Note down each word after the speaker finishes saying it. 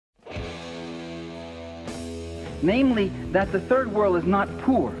Namely, that the third world is not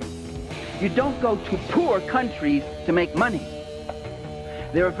poor. You don't go to poor countries to make money.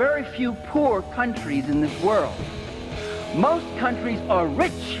 There are very few poor countries in this world. Most countries are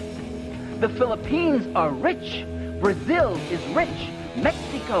rich. The Philippines are rich. Brazil is rich.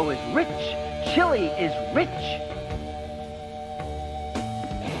 Mexico is rich. Chile is rich.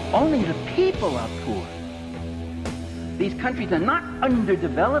 Only the people are poor. These countries are not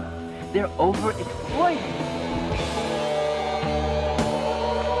underdeveloped, they're overexploited.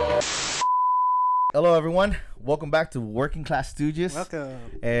 Hello, everyone. Welcome back to Working Class Stooges. Welcome.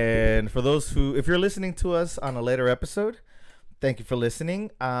 And for those if you're listening to us on a later episode, thank you for listening.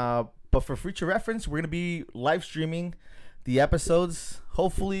 But for future reference, we're going to be live streaming the episodes,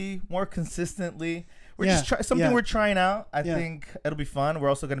 hopefully more consistently. We're we're trying out. I think it'll be fun. We're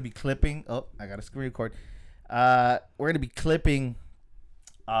also going to be clipping. Oh, I got a screen record. We're going to be clipping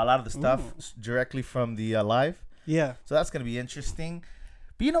a lot of the stuff directly from the live. Yeah. So that's going to be interesting.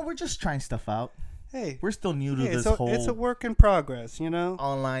 But, we're just trying stuff out. Hey, we're still new to this whole. It's a work in progress,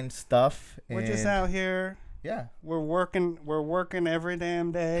 online stuff. We're just out here. Yeah, we're working every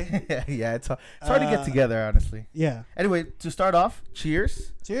damn day. yeah, it's hard to get together, honestly. Yeah. Anyway, to start off,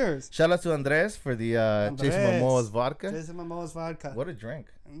 cheers. Cheers. Shout out to Andres for the Jason Momoa's vodka. Jason Momoa's vodka. What a drink.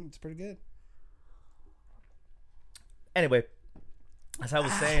 It's pretty good. Anyway, as I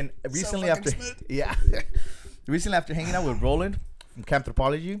was saying, recently after hanging out with Roland from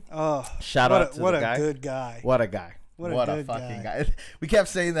Campthropology. Oh, shout out to the guy. What a good guy. What a guy. What a fucking guy. We kept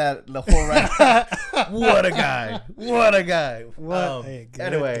saying that the whole ride. What a guy. What a guy. What a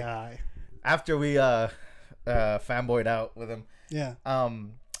good guy. After we fanboyed out with him,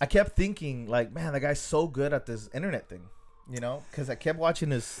 I kept thinking, like, man, that guy's so good at this internet thing, because I kept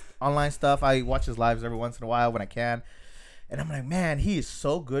watching his online stuff. I watch his lives every once in a while when I can. And I'm like, man, he is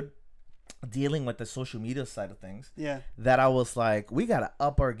so good dealing with the social media side of things. Yeah. That I was like, we got to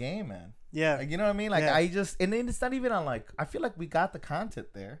up our game, man. Yeah. Like, you know what I mean? Like, and then it's not even on, like, I feel like we got the content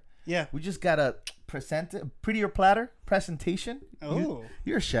there. Yeah. We just got to present it. Prettier platter, presentation. Oh.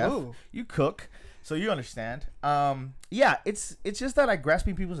 You're a chef. Ooh. You cook. So you understand. Yeah, it's just that, like,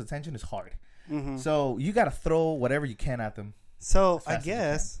 grasping people's attention is hard. Mm-hmm. So you got to throw whatever you can at them. So I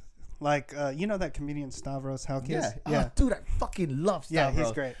guess, like, that comedian Stavros Halkias? Yeah. Yeah. Oh, dude, I fucking love Stavros. Yeah,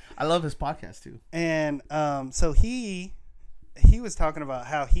 he's great. I love his podcast, too. And so he was talking about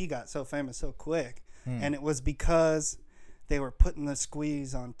how he got so famous so quick, and it was because they were putting the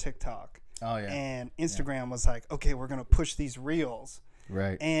squeeze on TikTok. Oh yeah. And Instagram was like, okay, we're gonna push these reels.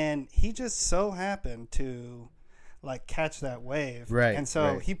 Right. And he just so happened to, like, catch that wave. Right. And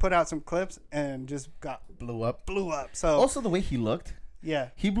so he put out some clips and just blew up. So also the way he looked. Yeah.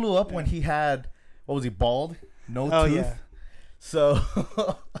 He blew up when he had, what was he, bald? No tooth. Yeah. So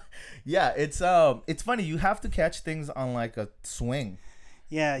yeah, it's funny. You have to catch things on, like, a swing.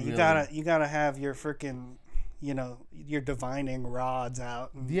 Yeah, you gotta have your freaking, your divining rods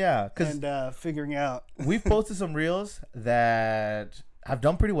out. And figuring out. We've posted some reels that have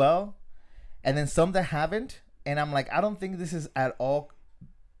done pretty well, and then some that haven't. And I'm like, I don't think this is at all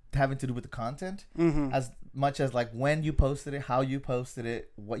having to do with the content as much as, like, when you posted it, how you posted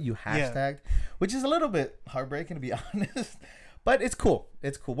it, what you hashtagged, which is a little bit heartbreaking, to be honest. But it's cool.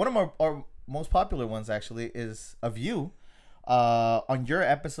 It's cool. One of our most popular ones, actually, is of you on your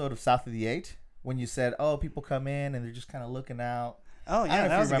episode of South of the 8, when you said, oh, people come in and they're just kind of looking out. Oh, yeah,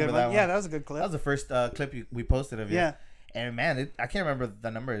 that was a good one. Yeah, that was a good clip. That was the first clip we posted of you. Yeah. And, man, I can't remember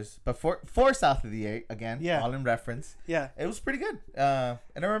the numbers, but for South of the 8, again, all in reference. Yeah. It was pretty good. And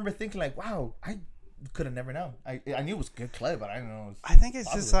I remember thinking, like, wow, I could have never known. I knew it was a good clip, but I didn't know it was I think it's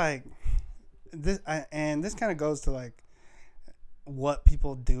popular. Just like, this kind of goes to, like, what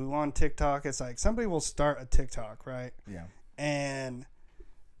people do on TikTok. It's like somebody will start a TikTok, right? Yeah. And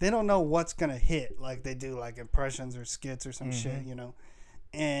they don't know what's gonna hit. Like, they do, like, impressions or skits or some shit,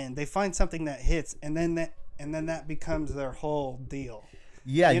 and they find something that hits, and then that becomes their whole deal.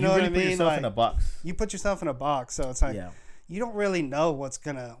 Yeah, you know really put yourself, like, in a box. You put yourself in a box, so it's like you don't really know what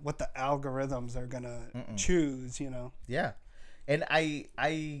the algorithms are gonna choose. Yeah, and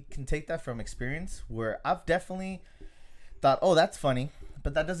I can take that from experience, where I've definitely thought, oh, that's funny,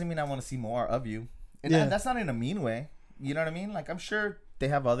 but that doesn't mean I want to see more of you. And that's not in a mean way. You know what I mean? Like, I'm sure they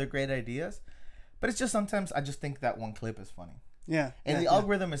have other great ideas, but it's just sometimes I just think that one clip is funny. Yeah. And the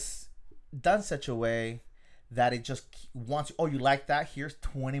algorithm is done such a way that it just wants, oh, you like that? Here's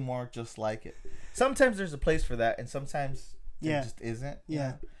 20 more just like it. Sometimes there's a place for that, and sometimes there just isn't.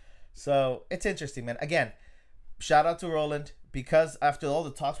 Yeah. So it's interesting, man. Again, shout out to Roland, because after all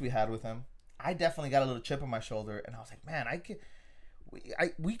the talks we had with him, I definitely got a little chip on my shoulder, and I was like, man,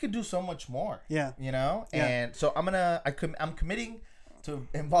 we could do so much more. Yeah. You know? Yeah. And so I'm committing to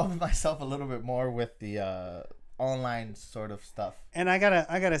involving myself a little bit more with the online sort of stuff. And I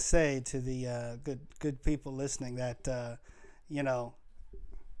gotta say to the good people listening that you know,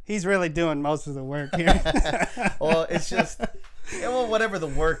 he's really doing most of the work here. Well, it's just whatever the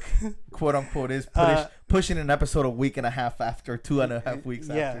work, quote unquote, is pushing an episode a week and a half after, 2.5 weeks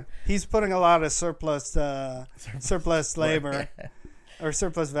after. He's putting a lot of surplus labor or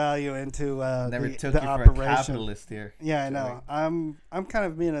surplus value into Never the took you operation. for a capitalist here. Yeah, I know. I'm kind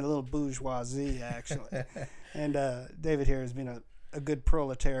of being a little bourgeoisie actually, and David here has been a good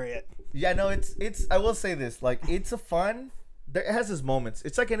proletariat. Yeah, no, it's. I will say this, like, it's a fun. It has its moments.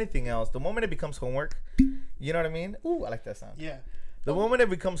 It's like anything else. The moment it becomes homework, you know what I mean? Ooh, I like that sound. Yeah. The moment it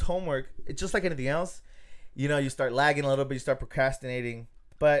becomes homework, it's just like anything else. You know, you start lagging a little bit, you start procrastinating.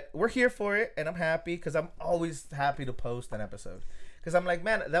 But we're here for it, and I'm happy because I'm always happy to post an episode. Because I'm like,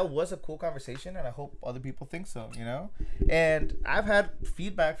 man, that was a cool conversation, and I hope other people think so, you know? And I've had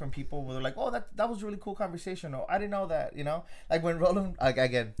feedback from people where they're like, oh, that was a really cool conversation, or I didn't know that, you know? Like when Roland, like,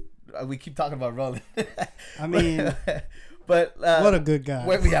 again, we keep talking about Roland. I mean... But what a good guy.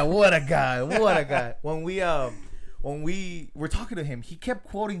 Yeah, what a guy. What a guy. When we were talking to him, he kept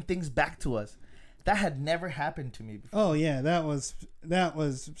quoting things back to us. That had never happened to me before. Oh yeah, that was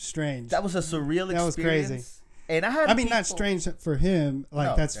strange. That was a surreal experience. That was crazy. And I mean, not strange for him.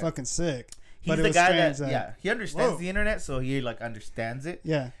 Like, no, that's fucking sick. He's the guy that he understands the internet, so he like understands it.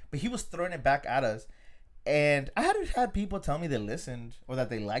 Yeah. But he was throwing it back at us. And I hadn't had people tell me they listened or that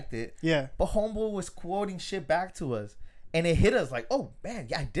they liked it. Yeah. But Homeboy was quoting shit back to us. And it hit us like, oh man,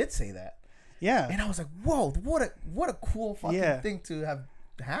 yeah, I did say that. Yeah. And I was like, whoa, what a cool fucking thing to have.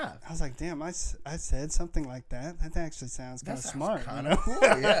 I was like, damn, I said something like that. That actually sounds kind of smart. Kind of cool.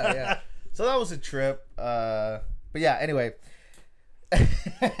 Yeah. So that was a trip. But yeah, anyway.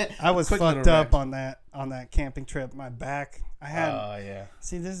 I was fucked up on that camping trip. My back. I had. Oh yeah.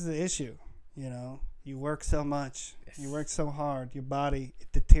 See, this is the issue. You know, you work so much. Yes. You work so hard. Your body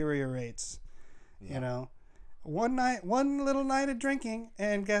deteriorates. Yeah. You know. One little night of drinking,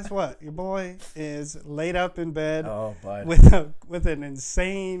 and guess what? Your boy is laid up in bed with an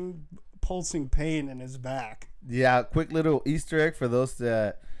insane pulsing pain in his back. Yeah, quick little Easter egg for those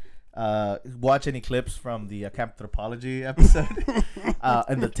that watch any clips from the Camp Anthropology episode.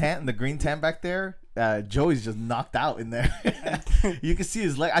 In the tent, in the green tent back there, Joey's just knocked out in there. You can see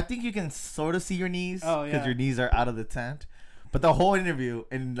his leg. I think you can sort of see your knees because your knees are out of the tent. But the whole interview,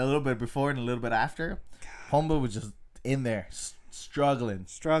 and a little bit before and a little bit after, Homeboy was just in there, struggling.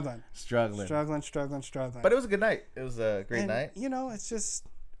 But it was a good night. It was a great night. You know, it's just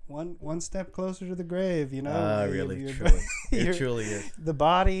one step closer to the grave, you know. Really, truly. It truly is. The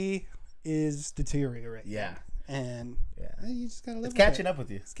body is deteriorating. Yeah. And you just got to live with it. It's catching up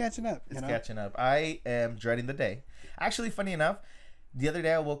with you. It's catching up. It's catching up. I am dreading the day. Actually, funny enough, the other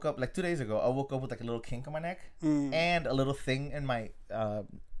day I woke up, like 2 days ago, I woke up with like a little kink on my neck and a little thing in my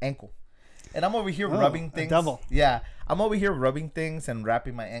ankle. And I'm over here rubbing things. Double. Yeah. I'm over here rubbing things and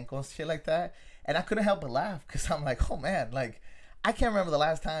wrapping my ankles, shit like that. And I couldn't help but laugh because I'm like, oh man, like, I can't remember the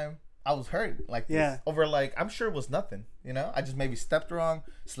last time I was hurt like this. Over like, I'm sure it was nothing, you know? I just maybe stepped wrong,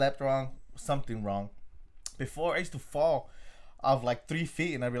 slept wrong, something wrong. Before, I used to fall off like 3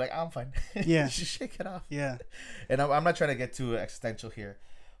 feet and I'd be like, I'm fine. Yeah. Just shake it off. Yeah. And I'm not trying to get too existential here,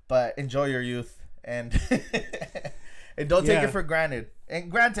 but enjoy your youth and... And don't take it for granted.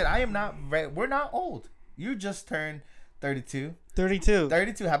 And granted, we're not old. You just turned 32. 32.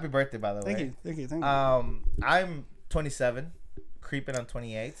 Happy birthday, by the way. Thank you. I'm 27, creeping on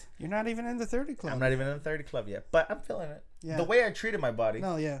 28. You're not even in the 30 club. I'm not even in the 30 club yet, but I'm feeling it. Yeah. The way I treated my body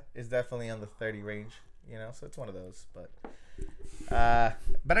is definitely on the 30 range, you know, so it's one of those.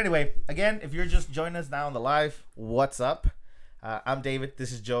 But anyway, again, if you're just joining us now on the live, what's up? I'm David.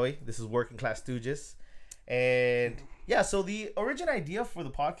 This is Joey. This is Working Class Stooges. And... yeah, so the original idea for the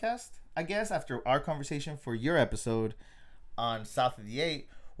podcast, I guess, after our conversation for your episode on South of the 8,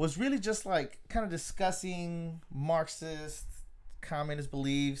 was really just like kind of discussing Marxist, communist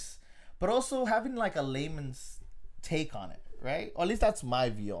beliefs, but also having like a layman's take on it, right? Or at least that's my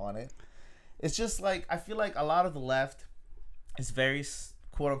view on it. It's just like, I feel like a lot of the left is very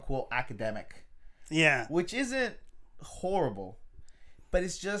quote unquote academic. Yeah. Which isn't horrible, but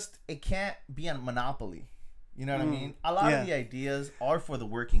it's just, it can't be a monopoly. You know what I mean? A lot of the ideas are for the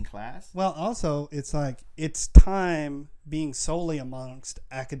working class. Well, also, it's like, it's time being solely amongst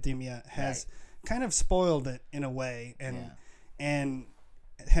academia has kind of spoiled it in a way and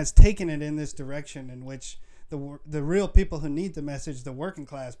has taken it in this direction in which the real people who need the message, the working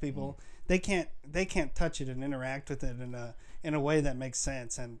class people, they can't touch it and interact with it in a way that makes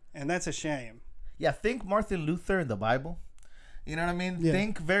sense, and that's a shame. Yeah, think Martin Luther in the Bible. You know what I mean? Yeah.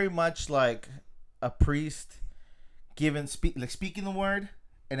 Think very much like a priest speaking the word,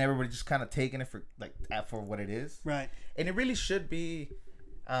 and everybody just kind of taking it for what it is. Right. And it really should be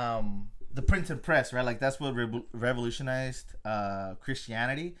the printed press, right? Like that's what revolutionized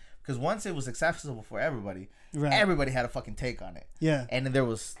Christianity. Because once it was accessible for everybody, right. everybody had a fucking take on it. Yeah. And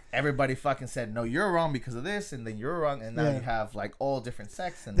then everybody fucking said, no, you're wrong because of this, and then you're wrong, and now you have like all different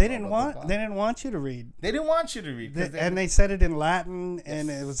sects. And they didn't want you to read. They didn't want you to read. They said it in Latin, and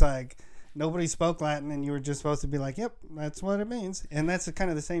it was like nobody spoke Latin, and you were just supposed to be like, yep, that's what it means. And that's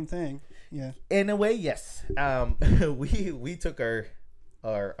kind of the same thing. Yeah. In a way, yes. We took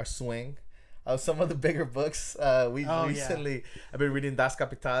our swing of some of the bigger books. I've been reading Das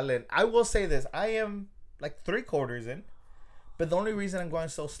Kapital, and I will say this: I am like 3/4 in, but the only reason I'm going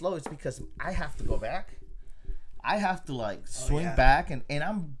so slow is because I have to go back. I have to like swing back, and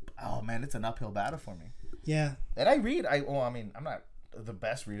I'm it's an uphill battle for me. Yeah. And I read. I'm not the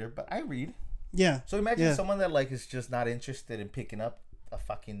best reader, but I read. Yeah. So imagine someone that like is just not interested in picking up a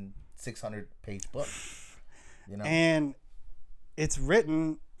fucking 600-page book. You know, and it's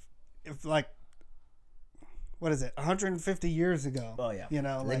written. If like, what is it? 150 years ago. Oh yeah. You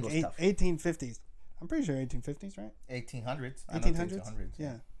know, like 1850s. I'm pretty sure 1850s, right? 1800s.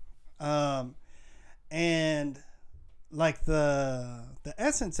 1800s. Yeah. And like the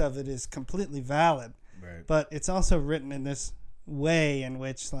essence of it is completely valid, right? But it's also written in this way in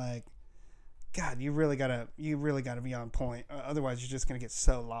which, like, God, you really gotta be on point. Otherwise, you're just gonna get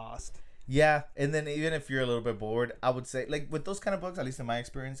so lost. Yeah, and then even if you're a little bit bored, I would say, like, with those kind of books, at least in my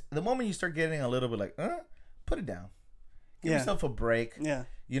experience, the moment you start getting a little bit like, put it down. Give yourself a break. Yeah.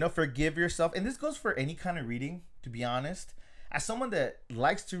 You know, forgive yourself. And this goes for any kind of reading, to be honest. As someone that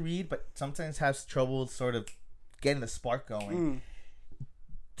likes to read, but sometimes has trouble sort of getting the spark going,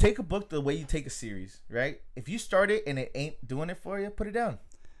 take a book the way you take a series, right? If you start it and it ain't doing it for you, put it down,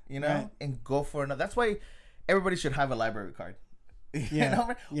 you know, right. And go for another. That's why everybody should have a library card. Yeah. You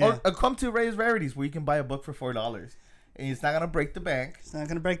know? Yeah. Or come to Ray's Rarities where you can buy a book for $4 and it's not gonna break the bank. It's not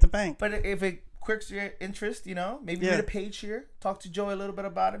gonna break the bank. But if it quirks your interest, you know, maybe read a page here. Talk to Joey a little bit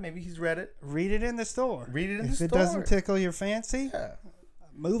about it. Maybe he's read it. Read it in the store. If it doesn't tickle your fancy,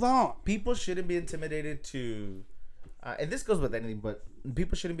 move on. People shouldn't be intimidated to, and this goes with anything, but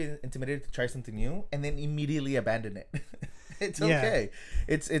people shouldn't be intimidated to try something new and then immediately abandon it. It's okay.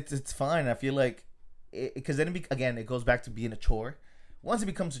 It's fine. I feel like. Because then it goes back to being a chore. Once it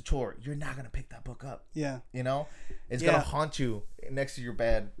becomes a chore, you're not gonna pick that book up. Yeah, you know, it's gonna haunt you next to your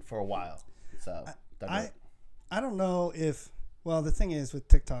bed for a while. So I don't know if the thing is with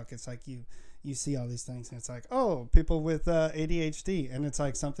TikTok, it's like you see all these things and it's like, oh, people with ADHD, and it's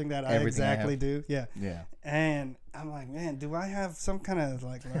like something that I exactly do. Yeah. And I'm like, man, do I have some kind of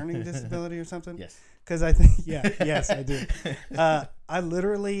like learning disability or something? Yes. Because I think yes, I do. I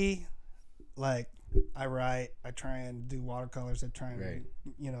literally like. I write. I try and do watercolors. I try and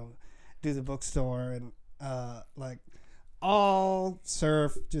do the bookstore and like all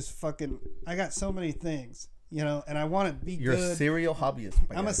surf. Just fucking. I got so many things, and I want to be good. You're a serial hobbyist.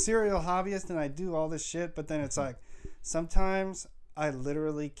 I'm a serial hobbyist, and I do all this shit. But then it's like sometimes I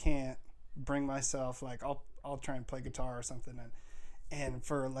literally can't bring myself. Like I'll try and play guitar or something, and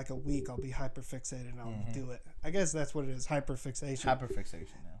for like a week I'll be hyperfixated and I'll do it. I guess that's what it is, hyperfixation. Hyperfixation,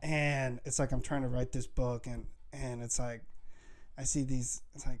 yeah. And it's like I'm trying to write this book and it's like I see these,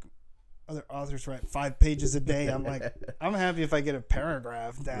 it's like other authors write 5 pages a day. I'm like, I'm happy if I get a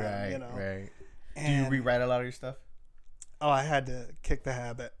paragraph down, Right. And, do you rewrite a lot of your stuff? Oh, I had to kick the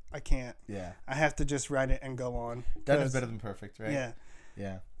habit. I can't. Yeah. I have to just write it and go on. Done is better than perfect, right? Yeah.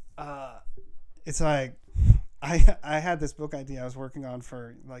 Yeah. It's like I had this book idea I was working on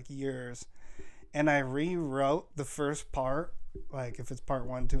for like years, and I rewrote the first part. Like if it's part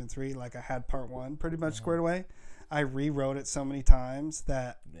 1, 2, and 3, like I had part 1 pretty much squared away. I rewrote it so many times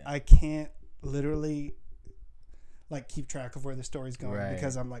that I can't literally like keep track of where the story's going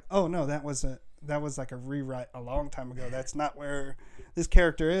because I'm like, oh no, that was like a rewrite a long time ago. That's not where this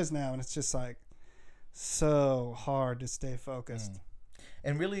character is now, and it's just like so hard to stay focused.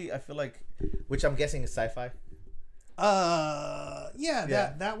 And really, I feel like, which I'm guessing is sci-fi.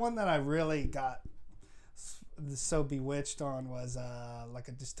 That one that I really got so bewitched on was like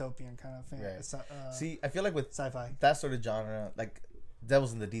a dystopian kind of thing. Right. See, I feel like with sci-fi, that sort of genre, like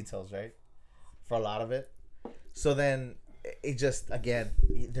devil's in the details, right? For a lot of it. So then it just, again,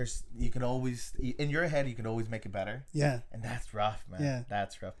 you can always, in your head, you can always make it better. Yeah. And that's rough, man. Yeah.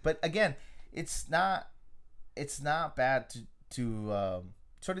 That's rough. But again, it's not it's not bad to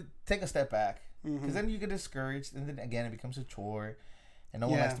sort of take a step back, because then you get discouraged, and then again it becomes a chore, and no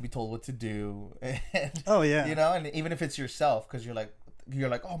one likes to be told what to do. And, oh yeah, you know, and even if it's yourself, because you're like,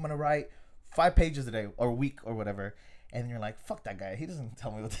 oh, I'm gonna write 5 pages a day or a week or whatever. And you're like, fuck that guy. He doesn't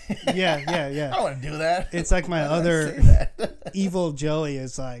tell me what to yeah. I don't want to do that. It's like my other evil Joey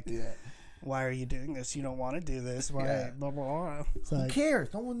is like, why are you doing this? You don't want to do this. Why? Yeah. Blah, blah, blah. It's Who like,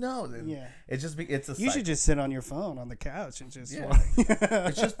 cares? No one knows. And yeah. It's just, it's a You should just sit on your phone on the couch and just. Yeah.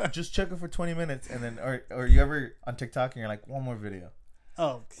 It's just check it for 20 minutes. And then, or you ever on TikTok and you're like, one more video.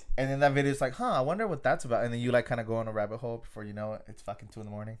 Oh. And then that video is like, I wonder what that's about. And then you like kind of go on a rabbit hole before you know it. It's fucking 2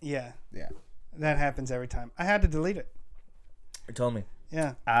 a.m. Yeah. Yeah. That happens every time. I had to delete it. It told me.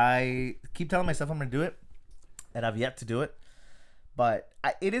 Yeah. I keep telling myself I'm going to do it, and I've yet to do it. But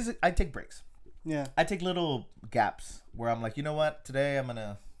I take breaks. Yeah. I take little gaps where I'm like, you know what? Today I'm going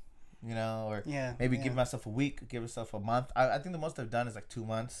to, you know, or maybe give myself a week, give myself a month. I think the most I've done is like 2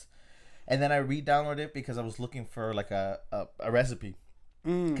 months. And then I re-download it because I was looking for like a recipe.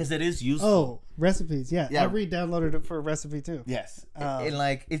 Because it is useful. Oh, recipes. Yeah. I re-downloaded it for a recipe too. Yes. And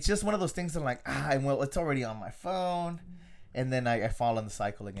like, it's just one of those things that I'm like, well, it's already on my phone. And then I fall in the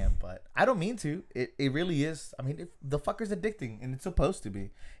cycle again. But I don't mean to. It really is. I mean, the fucker's addicting. And it's supposed to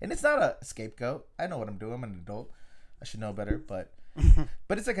be. And it's not a scapegoat. I know what I'm doing. I'm an adult. I should know better. But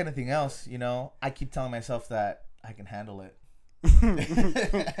it's like anything else, you know. I keep telling myself that I can handle it. You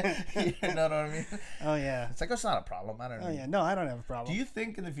know what I mean? Oh yeah. It's like, it's not a problem. I don't know. Oh yeah. No, I don't have a problem. Do you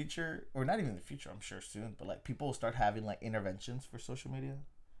think in the future, or not even in the future, I'm sure soon, but like people will start having like interventions for social media?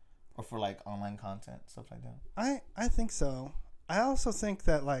 Or for like online content, stuff like that? I think so. I also think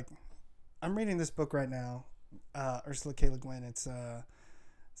that like I'm reading this book right now, Ursula K. Le Guin. It's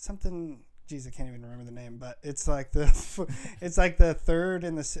something. Geez, I can't even remember the name, but it's like the third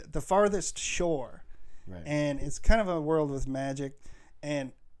and the farthest shore, right? And it's kind of a world with magic,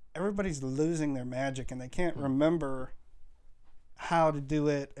 and everybody's losing their magic, and they can't remember how to do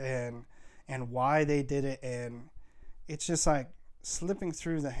it and why they did it, and it's just like slipping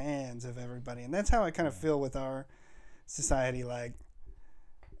through the hands of everybody. And that's how I kind of feel with our society. Like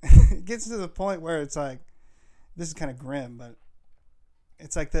it gets to the point where it's like, this is kind of grim, but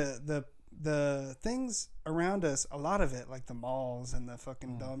it's like the things around us, a lot of it, like the malls and the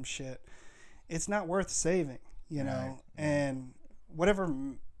fucking dumb shit, it's not worth saving, you know. And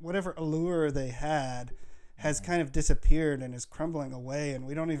whatever allure they had has kind of disappeared and is crumbling away, and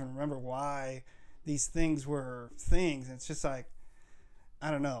we don't even remember why these things were things. It's just like, I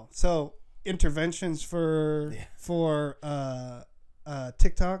don't know. So interventions for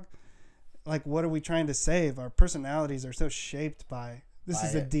TikTok, like, what are we trying to save? Our personalities are so shaped by. This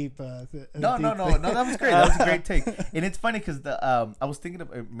is a deep. No. That was great. That was a great take. And it's funny because I was thinking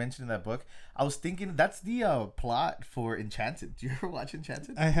of mentioning that book. I was thinking that's the plot for Enchanted. Do you ever watch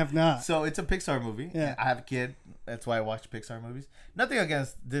Enchanted? I have not. So it's a Pixar movie. Yeah. I have a kid. That's why I watch Pixar movies. Nothing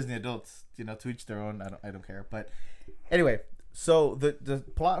against Disney adults. You know, to each their own. I don't care. But anyway. So the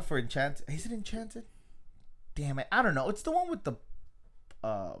plot for Enchanted, is it Enchanted? Damn it, I don't know. It's the one with the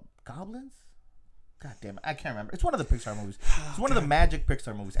goblins. God damn it, I can't remember. It's one of the Pixar movies. It's one of the magic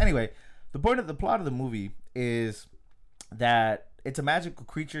Pixar movies. Anyway, the plot of the movie is that it's a magical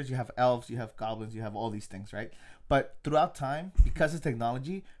creatures. You have elves, you have goblins, you have all these things, right? But throughout time, because of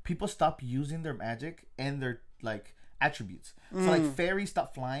technology, people stop using their magic and their like attributes. So like fairies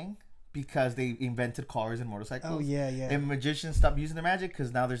stop flying because they invented cars and motorcycles. Oh, yeah. And magicians stop using their magic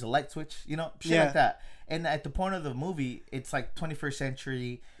because now there's a light switch, you know, shit like that. And at the point of the movie, it's like 21st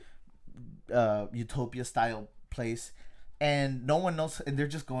century utopia style place. And no one knows, and they're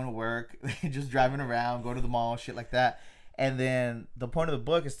just going to work, just driving around, go to the mall, shit like that. And then the point of the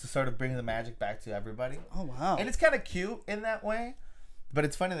book is to sort of bring the magic back to everybody. Oh, wow. And it's kind of cute in that way. But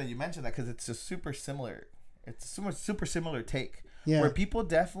it's funny that you mentioned that because it's just super similar. It's a super similar take. Yeah. Where people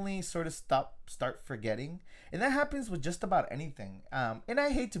definitely sort of start forgetting. And that happens with just about anything. And I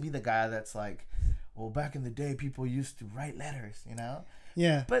hate to be the guy that's like, well, back in the day, people used to write letters, you know?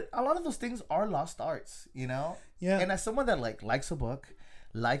 Yeah. But a lot of those things are lost arts, you know? Yeah. And as someone that like likes a book,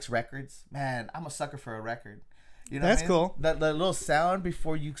 likes records, man, I'm a sucker for a record. You know that's what I mean? cool. That little sound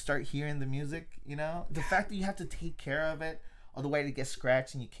before you start hearing the music, you know? The fact that you have to take care of it, or the way it gets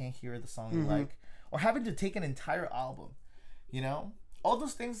scratched and you can't hear the song you like. Or having to take an entire album. You know, all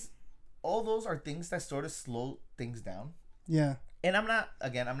those are things that sort of slow things down. Yeah. And I'm not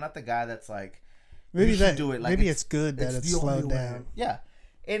the guy that's like, maybe you should do it. Like maybe it's good that it's slowed down. Yeah.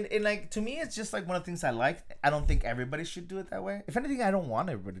 And like, to me, it's just like one of the things I like. I don't think everybody should do it that way. If anything, I don't want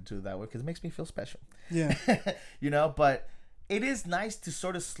everybody to do it that way because it makes me feel special. Yeah. You know, but it is nice to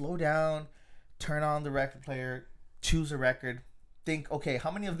sort of slow down, turn on the record player, choose a record, think, okay,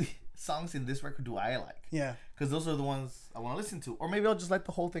 how many of the songs in this record do I like? Yeah. Because those are the ones I want to listen to. Or maybe I'll just let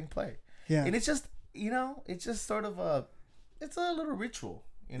the whole thing play. Yeah. And it's just, it's just sort of it's a little ritual.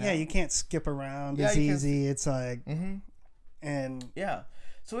 Yeah, you can't skip around as easy. It's like, and yeah.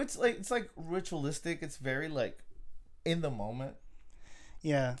 So it's like ritualistic. It's very like in the moment.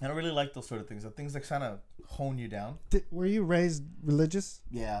 Yeah. I don't really like those sort of things. The things that kind of hone you down. Were you raised religious?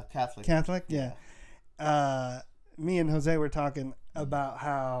 Yeah, Catholic. Catholic? Yeah. Me and Jose were talking about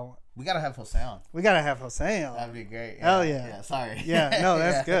how we gotta have Jose on. That'd be great. Yeah. Hell yeah. Yeah, sorry. Yeah, no,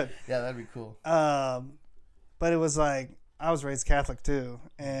 that's good. Yeah, that'd be cool. But it was like, I was raised Catholic too,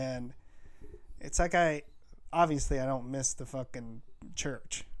 and it's like I don't miss the fucking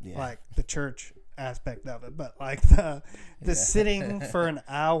church, like the church aspect of it, but like the sitting for an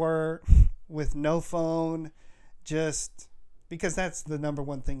hour with no phone, just because that's the number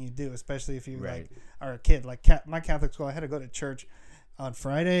one thing you do, especially if you like are a kid. Like my Catholic school, I had to go to church on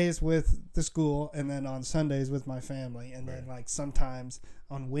Fridays with the school, and then on Sundays with my family, and then like sometimes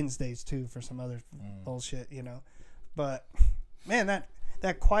on Wednesdays too for some other bullshit, But man,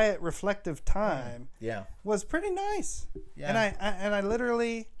 that quiet, reflective time was pretty nice. Yeah. And I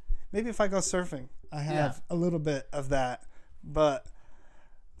literally, maybe if I go surfing, I have a little bit of that, but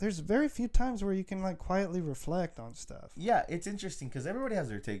there's very few times where you can like quietly reflect on stuff. Yeah, it's interesting because everybody has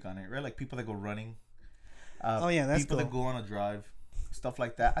their take on it, right? Like people that go running. That's people cool. that go on a drive, stuff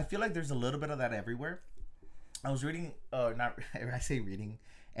like that. I feel like there's a little bit of that everywhere. I was reading, I say reading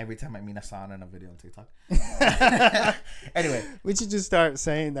every time I mean a song in a video on TikTok. Anyway. We should just start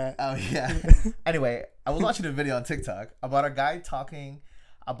saying that. Oh, yeah. Anyway, I was watching a video on TikTok about a guy talking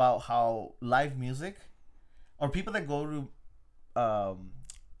about how live music or people that go to...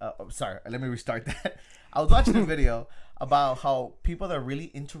 sorry, let me restart that. I was watching a video about how people that are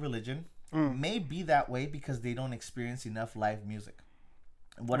really into religion may be that way because they don't experience enough live music.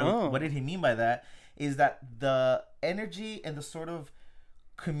 What did he mean by that? Is that the energy and the sort of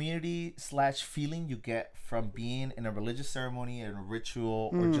community / feeling you get from being in a religious ceremony and a ritual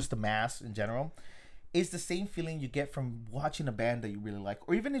or just a mass in general is the same feeling you get from watching a band that you really like,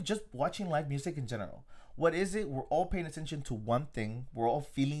 or even just watching live music in general. What is it? We're all paying attention to one thing. We're all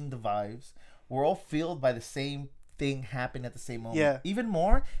feeling the vibes. We're all filled by the same thing happening at the same moment. Yeah. Even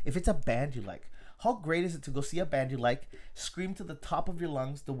more if it's a band you like. How great is it to go see a band you like, scream to the top of your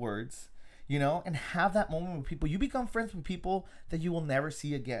lungs the words, and have that moment with people. You become friends with people that you will never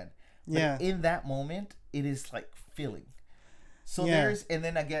see again. But in that moment, it is like feeling. So and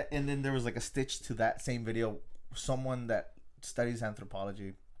then there was like a stitch to that same video. Someone that studies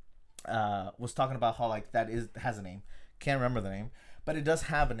anthropology was talking about how like has a name. Can't remember the name, but it does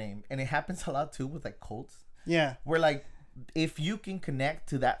have a name, and it happens a lot too with like cults. Yeah, where like if you can connect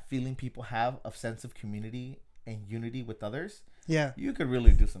to that feeling people have of sense of community and unity with others, you could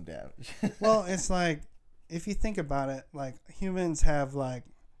really do some damage. Well, it's like if you think about it, like humans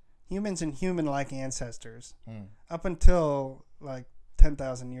and human-like ancestors up until like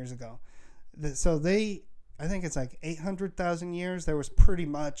 10,000 years ago. So I think it's like 800,000 years. There was pretty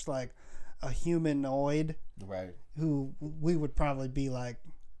much like a humanoid, right? Who we would probably be like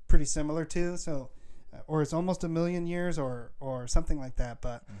pretty similar to. So, or it's almost 1 million years, or something like that.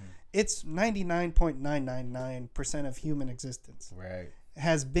 But it's 99.999% of human existence. Right.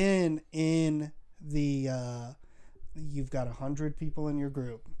 Has been in the. You've got 100 people in your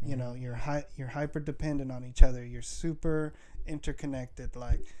group. You're hyper dependent on each other. You're super interconnected.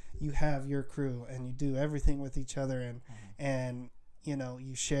 Like you have your crew and you do everything with each other, and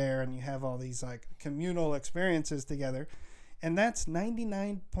you share and you have all these like communal experiences together, and that's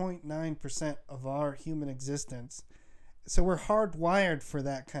 99.9% of our human existence. So we're hardwired for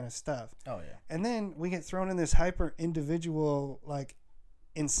that kind of stuff. Oh yeah. And then we get thrown in this hyper individual like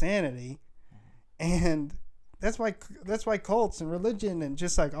insanity, and that's why cults and religion and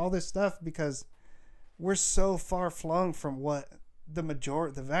just like all this stuff, because we're so far flung from what the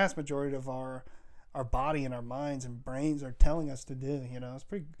vast majority of our body and our minds and brains are telling us to do. It's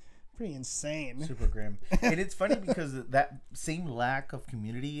pretty insane. Super grim. And it's funny because that same lack of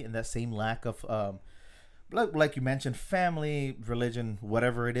community and that same lack of like you mentioned, family, religion,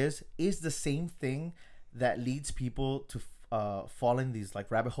 whatever it is the same thing that leads people to fall in these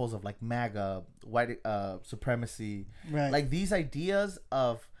like rabbit holes of like MAGA, white supremacy, right? Like these ideas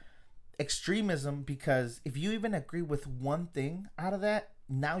of extremism, because if you even agree with one thing out of that,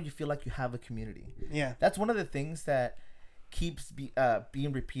 now you feel like you have a community. Yeah, that's one of the things that keeps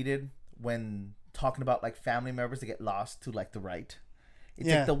being repeated when talking about like family members that get lost to like the right. It's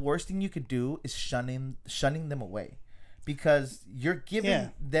like the worst thing you could do is shunning them away, because you're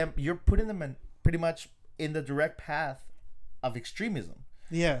giving them, you're putting them pretty much in the direct path of extremism.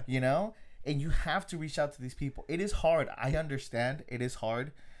 Yeah. You know? And you have to reach out to these people. It is hard. I understand it is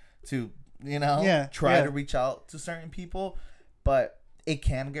hard to, try to reach out to certain people, but it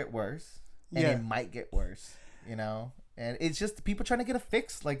can get worse, and it might get worse, and it's just people trying to get a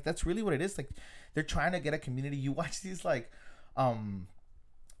fix. Like, that's really what it is. Like, they're trying to get a community. You watch these like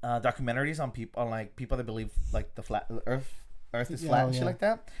documentaries on people that believe like the earth is flat and shit like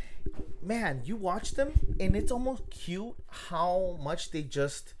that. Man, you watch them and it's almost cute how much they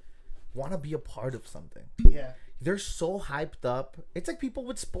just want to be a part of something. Yeah. They're so hyped up. It's like people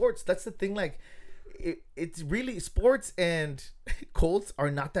with sports. That's the thing. Like, it's really, sports and cults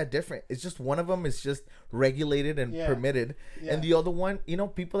are not that different. It's just one of them is just regulated and permitted. Yeah. And the other one,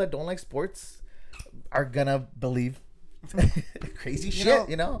 people that don't like sports are gonna believe crazy shit,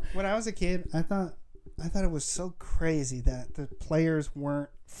 When I was a kid, I thought it was so crazy that the players weren't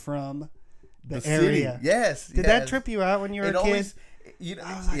from the area. City. Yes. Did that trip you out when you were a kid?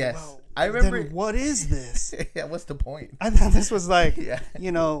 I was like, yes. Well, I remember. Then what is this? Yeah, what's the point? I thought this was like,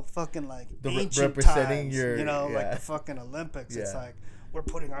 fucking like the ancient representing times, your, like the fucking Olympics. Yeah. It's like we're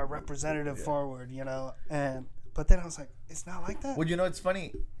putting our representative forward, but then I was like, it's not like that. Well, it's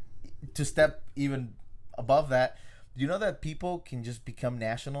funny to step even above that. Do you know that people can just become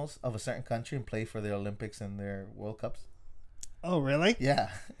nationals of a certain country and play for the Olympics and their World Cups? Oh, really? Yeah.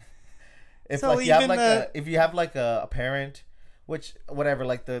 If so like you have if you have like a parent, which whatever,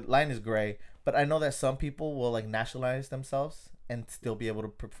 like the line is gray, but I know that some people will like nationalize themselves and still be able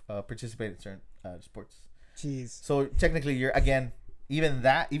to participate in certain sports. Jeez. So technically, you're even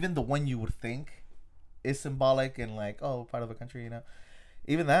the one you would think is symbolic and like part of a country,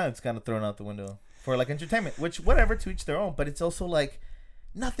 even that it's kind of thrown out the window for like entertainment, which whatever, to each their own. But it's also like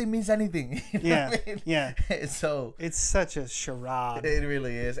nothing means anything. Yeah, what I mean? Yeah. So it's such a charade. It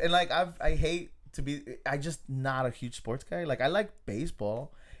really is, and like I hate to be. I just not a huge sports guy. Like I like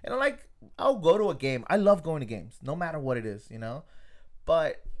baseball, and I'll go to a game. I love going to games, no matter what it is,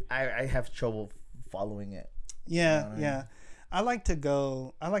 But I have trouble following it. Yeah, yeah. I like to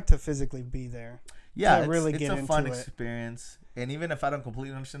go. I like to physically be there. Yeah, really it's a fun experience. And even if I don't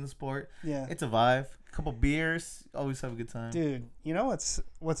completely understand the sport, it's a vibe. A couple beers, always have a good time. Dude, you know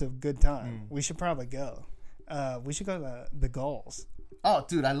what's a good time? We should probably go. We should go to the Gulls. Oh,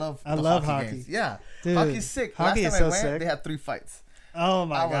 dude, I love hockey games. Yeah, dude, hockey's sick. Hockey Last is time I so went, sick. They had 3 fights. Oh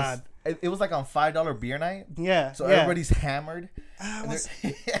my god! It was like on $5 beer night. Yeah. So everybody's hammered.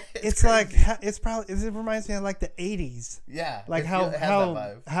 It's like it reminds me of like the 80s. Yeah. Like how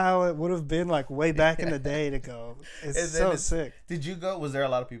it would have been like way back in the day to go. It's so sick. Did you go? Was there a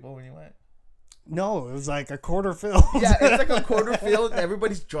lot of people when you went? No, it was like a quarter filled. Yeah, it's like a quarter filled.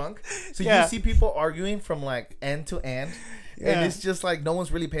 Everybody's drunk. So you see people arguing from like end to end. Yeah. And it's just like no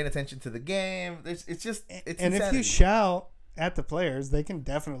one's really paying attention to the game. It's and insanity. If you shout at the players, they can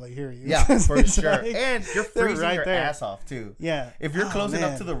definitely hear you. Yeah, for sure. Like, and you're freezing your ass off too. Yeah. If you're closing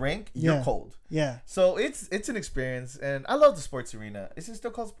up to the rink, you're cold. Yeah. So it's an experience, and I love the sports arena. Is it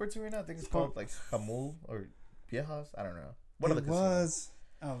still called sports arena? I think it's called like Hamul or Viejas. I don't know. What are the casinos?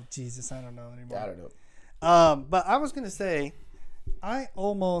 Oh Jesus, I don't know anymore. Yeah, I don't know. But I was gonna say, I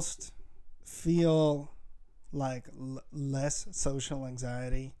almost feel like less social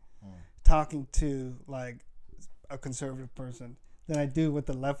anxiety talking to like a conservative person than I do with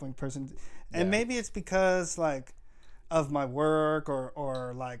the left wing person, and maybe it's because like of my work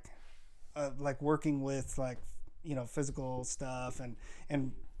or like working with like physical stuff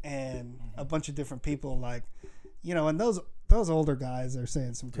and a bunch of different people like and those older guys are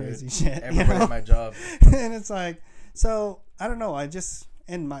saying some crazy shit. Everybody at my job, and it's like, so I don't know. I just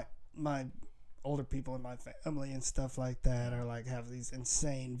and my older people in my family and stuff like that are like have these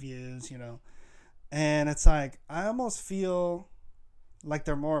insane views, and it's like I almost feel like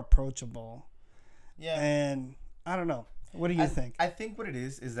they're more approachable. Yeah. And I don't know. What do you think? I think what it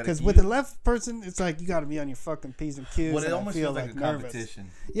is that because with the left person, it's like you got to be on your fucking P's and Q's. Well, it almost feels like a competition.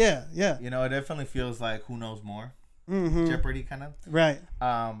 Yeah, yeah. It definitely feels like who knows more. Mm-hmm. Jeopardy kind of. Right.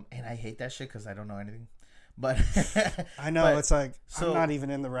 And I hate that shit because I don't know anything. But I know it's like I'm not even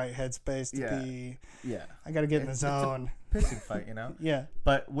in the right headspace to be. Yeah. I got to get in the zone. It's a pissing fight, Yeah.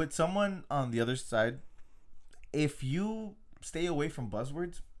 But with someone on the other side, if you stay away from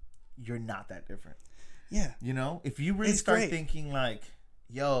buzzwords, you're not that different. Yeah. If you really start thinking like,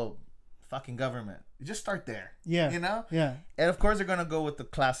 yo, fucking government, you just start there. Yeah. Yeah. And of course they're going to go with the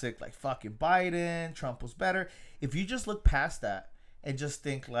classic, like fucking Biden, Trump was better. If you just look past that and just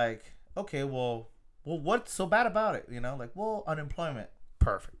think like, okay, well, what's so bad about it? Like, well, unemployment,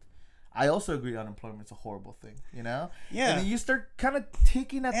 perfect. I also agree unemployment's a horrible thing, you know? Yeah. And then you start kind of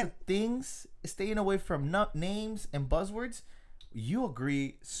taking at the things, staying away from names and buzzwords, you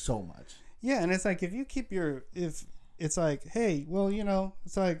agree so much. Yeah, and it's like if you keep if it's like, hey, well, you know,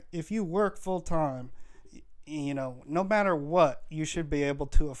 it's like if you work full time, you know, no matter what, you should be able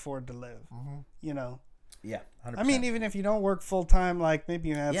to afford to live, you know? Yeah, 100%. I mean, even if you don't work full time, like maybe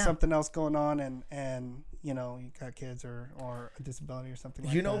you have something else going on and you know, you got kids or a disability or something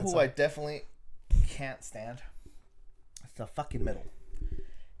like that. You know who I definitely can't stand? It's the fucking middle.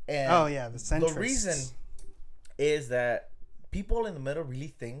 And the centrists. The reason is that people in the middle really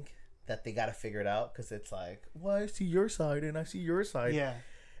think that they got to figure it out because it's like, well, I see your side and I see your side. Yeah.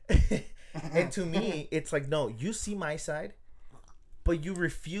 And to me, it's like, no, you see my side, but you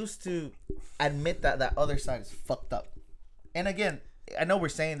refuse to admit that that other side is fucked up. And again, I know we're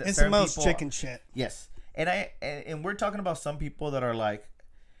saying that it's certain the most people, chicken shit. Yes. And we're talking about some people that are like,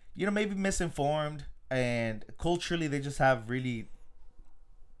 you know, maybe misinformed and culturally they just have really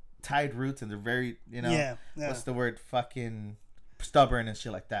tied roots and they're very, you know, what's the word, fucking stubborn and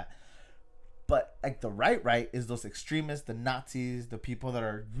shit like that. But like the right is those extremists, the Nazis, the people that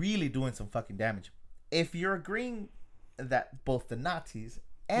are really doing some fucking damage. If you're agreeing that both the Nazis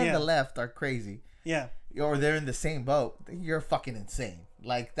and the left are crazy, or they're in the same boat, you're fucking insane.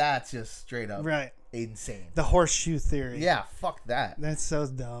 Like that's just straight up insane. The horseshoe theory. Yeah, fuck that. That's so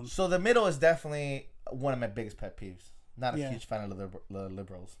dumb. So the middle is definitely one of my biggest pet peeves. Not a huge fan of the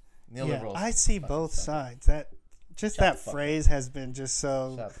liberals. Neoliberals. I see both sides. That phrase has been just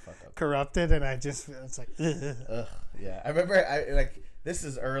so corrupted, and it's like, ugh. Yeah, I remember. This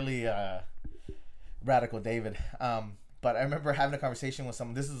is early Radical David. But I remember having a conversation with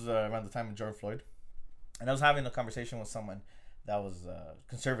someone. This is around the time of George Floyd, and I was having a conversation with someone that was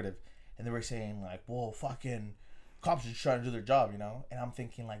conservative, and they were saying like, "Whoa, fucking cops are just trying to do their job," you know. And I'm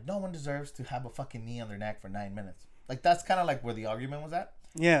thinking like, no one deserves to have a fucking knee on their neck for 9 minutes. Like that's kind of like where the argument was at.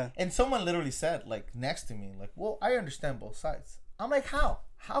 Yeah. And someone literally said, like, next to me, like, well, I understand both sides. I'm like, how?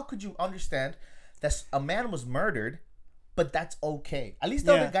 How could you understand that a man was murdered, but that's okay? At least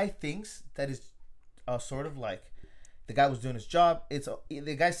the other guy thinks that is sort of like the guy was doing his job.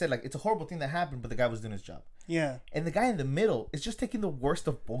 The guy said, like, it's a horrible thing that happened, but the guy was doing his job. Yeah. And the guy in the middle is just taking the worst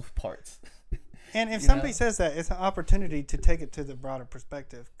of both parts. And if somebody says that, it's an opportunity to take it to the broader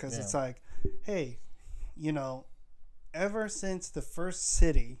perspective. Because it's like, hey, you know, ever since the first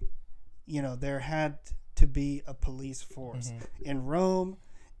city, you know, there had to be a police force. In Rome,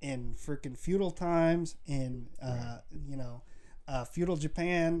 in freaking feudal times, in you know, feudal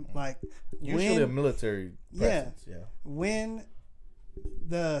Japan, like usually a military presence. When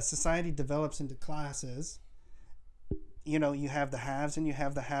the society develops into classes, you know, you have the haves and you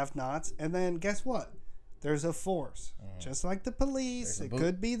have the have-nots, and then guess what? There's a force, just like the police. It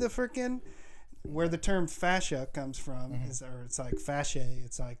could be the freaking where the term fascia comes from, or it's like fasciae.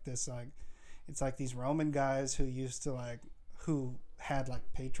 It's like this, like it's like these Roman guys who used to who had like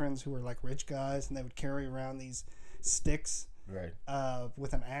patrons who were like rich guys, and they would carry around these sticks,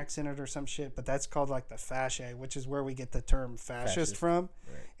 with an axe in it or some shit. But that's called like the fasciae, which is where we get the term fascist from.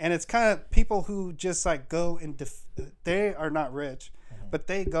 And it's kind of people who just like go and they are not rich, but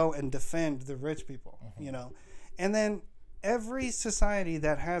they go and defend the rich people, you know, and then. Every society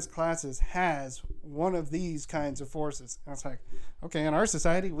that has classes has one of these kinds of forces. And it's like, okay, in our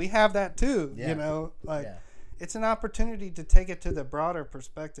society, we have that too. You know, like it's an opportunity to take it to the broader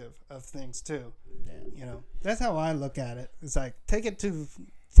perspective of things too. You know, that's how I look at it. It's like take it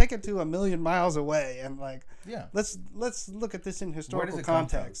to a million miles away and like, let's look at this in historical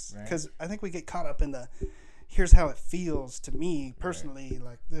context, because I think we get caught up in the here's how it feels to me personally,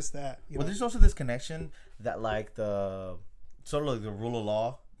 like this, that. You know? There's also this connection that like the sort of like the rule of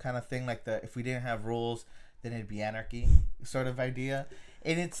law kind of thing, like if we didn't have rules, then it'd be anarchy sort of idea.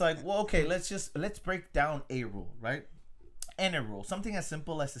 And it's like, well, okay, let's break down a rule, right? And a rule, something as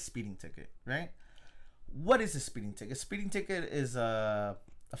simple as a speeding ticket, right? What is a speeding ticket? A speeding ticket is a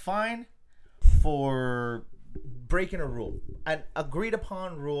fine for breaking a rule, an agreed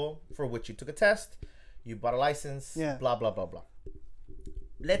upon rule for which you took a test, you bought a license, blah blah blah blah.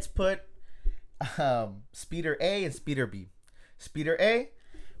 Let's put speeder A and speeder B. Speeder A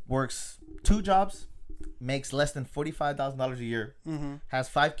works 2 jobs, makes less than $45,000 a year, has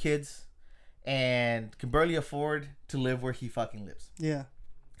 5 kids, and can barely afford to live where he fucking lives. Yeah.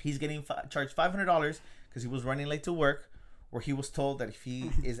 He's getting charged $500 because he was running late to work, where he was told that if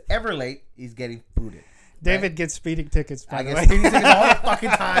he is ever late, he's getting booted. David gets speeding tickets, by the way. I get speeding tickets all the fucking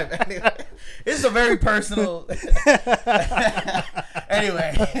time. Anyway, this is a very personal...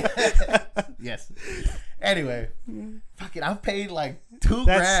 Anyway. Yes. Anyway. Fucking, I've paid like $2,000.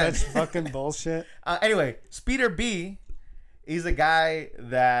 That's such fucking bullshit. Anyway, Speeder B, he's a guy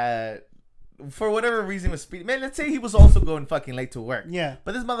that, for whatever reason, was speeding. Man, let's say he was also going fucking late to work. Yeah.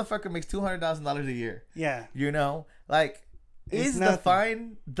 But this motherfucker makes $200,000 a year. Yeah. You know? Like, It's is nothing. the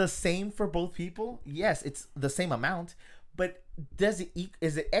fine the same for both people? Yes, it's the same amount. But is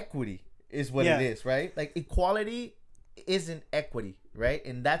it equity is what it is, right? Like, equality isn't equity, right?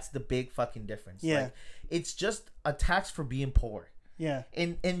 And that's the big fucking difference. Yeah. Like, it's just a tax for being poor. Yeah.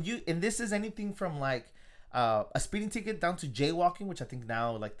 And this is anything from like a speeding ticket down to jaywalking, which I think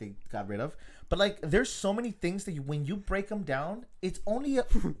now like they got rid of. But like there's so many things that when you break them down, it's only a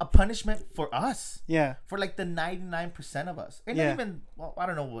punishment for us. Yeah. For like the 99% of us. And not even, well, I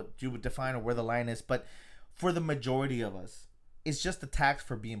don't know what you would define or where the line is, but for the majority of us, it's just a tax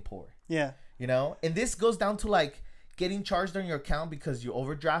for being poor. Yeah. You know? And this goes down to like getting charged on your account because you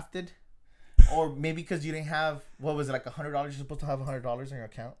overdrafted. Or maybe because you didn't have, what was it, like $100? You're supposed to have $100 on your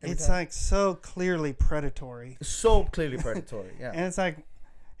account. It's like so clearly predatory. So clearly predatory, yeah. And it's like,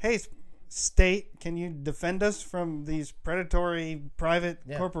 hey, state, can you defend us from these predatory private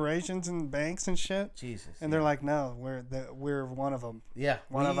corporations and banks and shit? Jesus. And they're like, no, we're one of them. Yeah,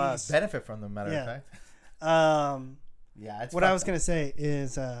 one of us. Benefit from them, matter of fact. Yeah, it's what I was gonna say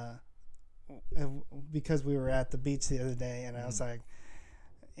is, because we were at the beach the other day, and I was like,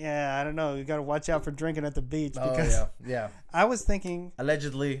 yeah, I don't know. You got to watch out for drinking at the beach because yeah. I was thinking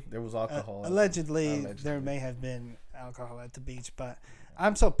allegedly there was alcohol. Allegedly there may have been alcohol at the beach, but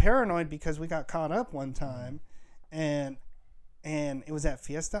I'm so paranoid because we got caught up one time, and it was at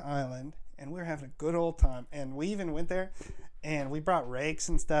Fiesta Island, and we were having a good old time, and we even went there, and we brought rakes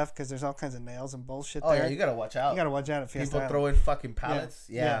and stuff because there's all kinds of nails and bullshit there. Oh yeah, you gotta watch out. You gotta watch out at Fiesta People Island. throwing fucking pallets.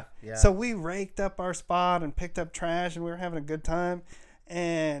 Yeah. So we raked up our spot and picked up trash, and we were having a good time.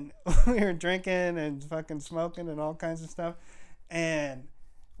 And we were drinking and fucking smoking and all kinds of stuff. And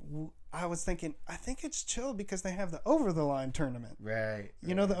I was thinking, I think it's chill because they have the Over the Line tournament. Right.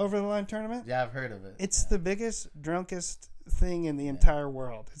 You know the Over the Line tournament? Yeah, I've heard of it. It's the biggest, drunkest thing in the entire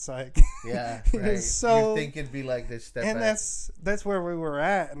world. It's like, right. It's so. You think it'd be like this step And back. that's where we were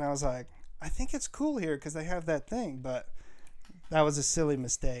at. And I was like, I think it's cool here because they have that thing. But that was a silly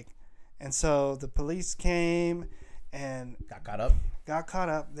mistake. And so the police came and got caught up.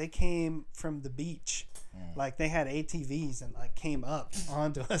 They came from the beach. Like they had ATVs and like came up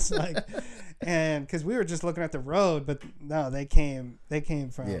onto us, like, and because we were just looking at the road, but no, they came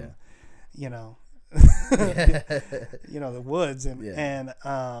from, you know, the woods, and it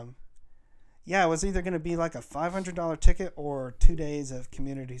was either going to be like a $500 ticket or 2 days of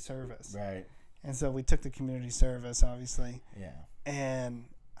community service, right? And so we took the community service, obviously, and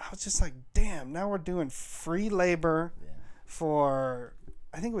I was just like, damn, now we're doing free labor for,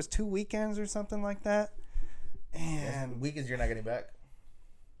 I think it was 2 weekends or something like that. And weekends you're not getting back.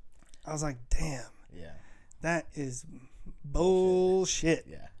 I was like, damn. Yeah. That is bullshit.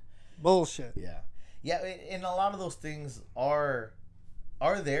 Yeah. Bullshit. Yeah. Yeah, and a lot of those things are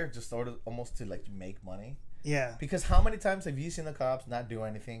there just sort of almost to like make money. Yeah. Because how many times have you seen the cops not do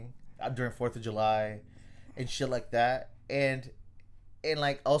anything during 4th of July and shit like that? And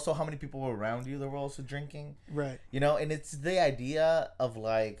like also how many people were around you that were also drinking? Right. You know, and it's the idea of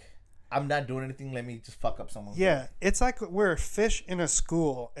like, I'm not doing anything, let me just fuck up someone. Yeah, it's like we're fish in a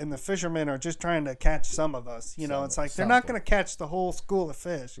school, and the fishermen are just trying to catch some of us. You know, it's like they're not going to catch the whole school of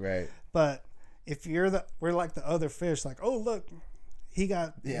fish. Right. But if we're like the other fish, like, oh look, he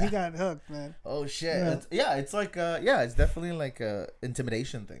got hooked, man. Oh shit. Yeah, it's like it's definitely like a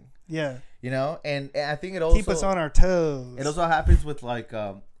intimidation thing. Yeah. You know, and I think it also keep us on our toes. It also happens with like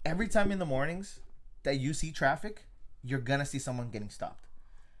every time in the mornings that you see traffic, you're gonna see someone getting stopped.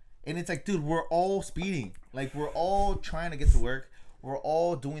 And it's like, dude, we're all speeding. Like, we're all trying to get to work. We're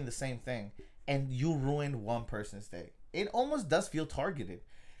all doing the same thing. And you ruined one person's day. It almost does feel targeted.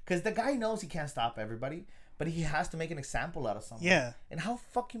 Because the guy knows he can't stop everybody. But he has to make an example out of someone. Yeah. And how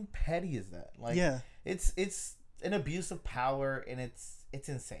fucking petty is that? Like, it's an abuse of power. And it's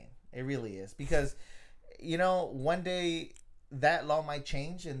insane. It really is. Because, you know, one day that law might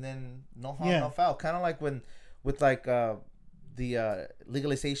change. And then no harm, no foul. Kind of like when, with like... the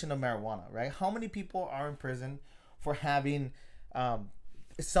legalization of marijuana, right? How many people are in prison for having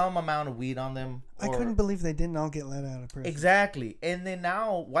some amount of weed on them? I couldn't believe they didn't all get let out of prison. Exactly. And then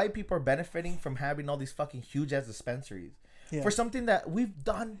now white people are benefiting from having all these fucking huge ass dispensaries for something that we've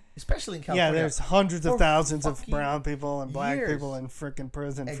done, especially in California. Yeah, there's hundreds of thousands of brown people and black people in freaking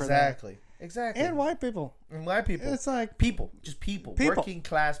prison for that. Exactly. And white people. It's like people. Working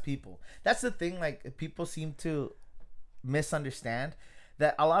class people. That's the thing, like people seem to misunderstand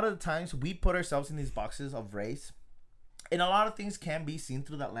that a lot of the times we put ourselves in these boxes of race, And a lot of things can be seen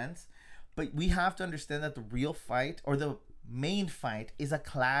through that lens, but we have to understand that the real fight, or the main fight, is a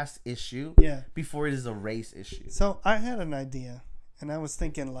class issue before it is a race issue. So I had an idea, and I was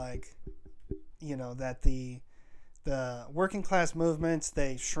thinking, like, you know, that the working class movements,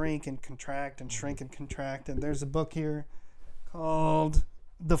 they shrink and contract and shrink and contract. And there's a book here called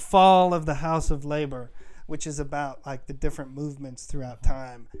The Fall of the House of Labor, which is about like the different movements throughout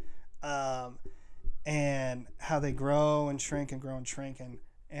time, and how they grow and shrink and grow and shrink.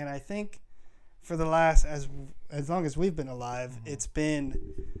 And I think for the last, as long as we've been alive, it's been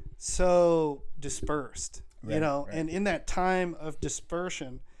so dispersed, you know, and in that time of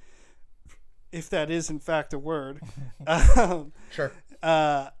dispersion, if that is in fact a word, Sure.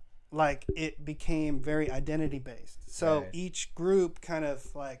 Like it became very identity based. So each group kind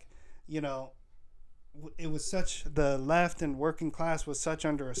of like, you know, it was such, the left and working class was such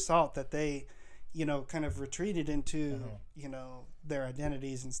under assault that they, you know, kind of retreated into, you know, their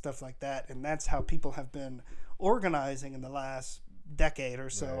identities and stuff like that. And that's how people have been organizing in the last decade or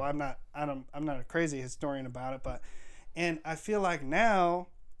so. I'm not a crazy historian about it, but, and I feel like now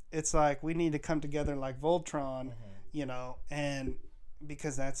it's like we need to come together like Voltron, you know, and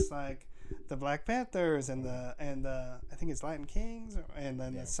because that's like the Black Panthers and the I think it's Latin Kings, and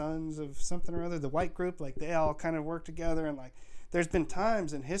then the Sons of something or other, the white group, like they all kind of work together. And like there's been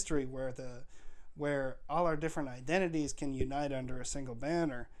times in history where all our different identities can unite under a single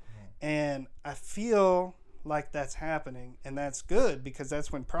banner. And I feel like that's happening, and that's good because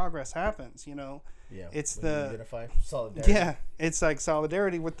that's when progress happens, you know. It's the unify solidarity. It's like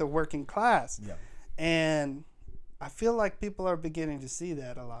solidarity with the working class. And I feel like people are beginning to see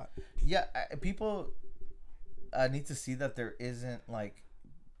that a lot. People need to see that there isn't, like,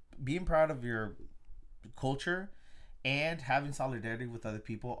 being proud of your culture and having solidarity with other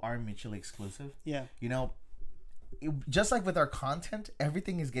people aren't mutually exclusive. You know, just like with our content,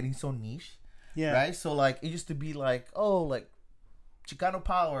 everything is getting so niche. Right? So, like, it used to be like, oh, like, Chicano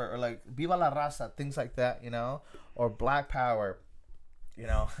power, or like Viva la Raza, things like that, you know, or Black power, you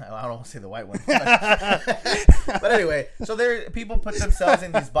know. I don't want to say the white one, but anyway, so there, people put themselves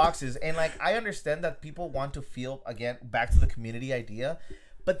in these boxes, and like I understand that people want to feel, again, back to the community idea,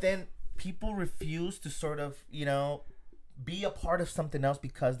 but then people refuse to sort of, you know, be a part of something else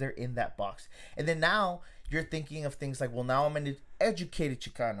because they're in that box. And then now you're thinking of things like, well, now I'm an educated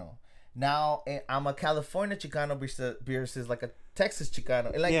Chicano. Now I'm a California Chicano versus like a Texas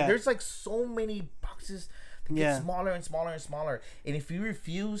Chicano. And like there's like so many boxes that get smaller and smaller and smaller. And if you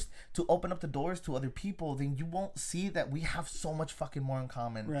refuse to open up the doors to other people, then you won't see that we have so much fucking more in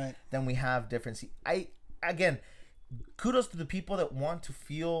common than we have difference. Again, kudos to the people that want to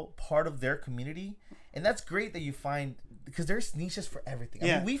feel part of their community. And that's great that you find, because there's niches for everything.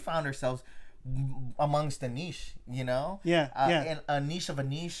 I mean, we found ourselves amongst a niche, you know, and a niche of a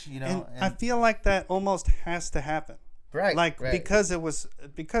niche, you know. And I feel like that almost has to happen, because the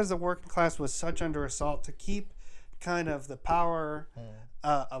working class was such under assault to keep kind of the power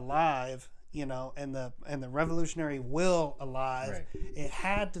alive, you know, and the revolutionary will alive. It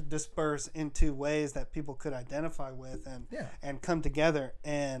had to disperse into ways that people could identify with and come together.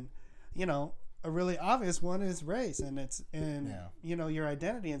 And you know, a really obvious one is race, and you know, your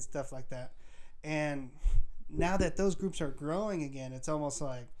identity and stuff like that. And now that those groups are growing again, it's almost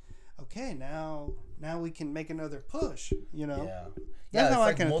like, okay, now we can make another push, you know. That's how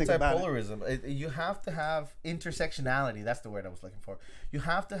I kind of think about it. Multipolarism. You have to have intersectionality. That's the word I was looking for. You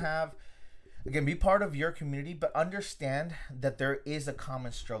have to have, again, be part of your community, but understand that there is a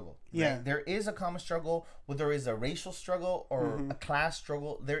common struggle. Right? There is a common struggle, whether there is a racial struggle or a class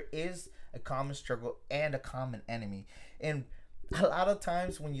struggle. There is a common struggle and a common enemy. And a lot of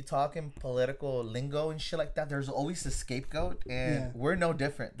times when you talk in political lingo and shit like that, there's always a scapegoat, and we're no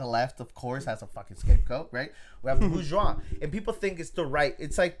different. The left, of course, has a fucking scapegoat, right? We have the bourgeois, and people think it's the right.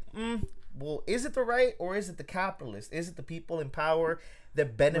 It's like, well, is it the right, or is it the capitalist? Is it the people in power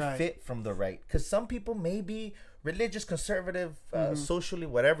that benefit from the right? Because some people may be religious, conservative, socially,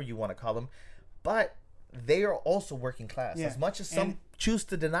 whatever you want to call them, but they are also working class. As much as some choose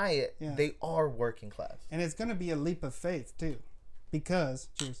to deny it, they are working class. And it's going to be a leap of faith, too. Because,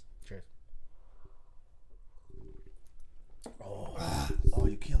 cheers. Oh,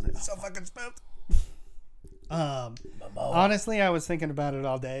 you killed it. So fucking smooth. Honestly, I was thinking about it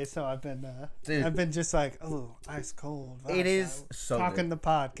all day, so I've been just like, oh, ice cold. Vodka. It is so talking good. The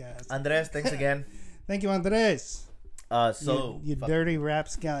podcast. Andres, thanks again. Thank you, Andres. You dirty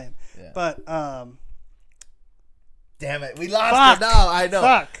rapscallion. But damn it, we lost it. No, I know.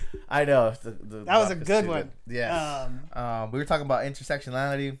 Fuck. I know. That was a good one. Yeah. We were talking about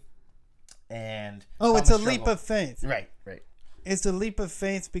intersectionality, and it's a leap of faith. Right. It's a leap of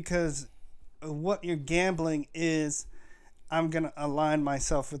faith because what you're gambling is, I'm going to align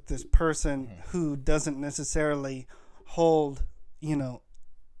myself with this person who doesn't necessarily hold,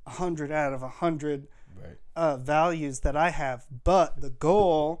 100 out of 100 values that I have. But the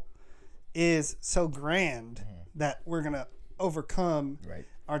goal is so grand that we're going to overcome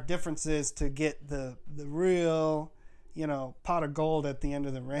our differences to get the real, pot of gold at the end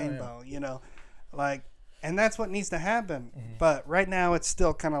of the rainbow, and that's what needs to happen. But right now it's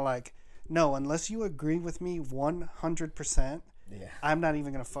still kind of like, no, unless you agree with me 100%, I'm not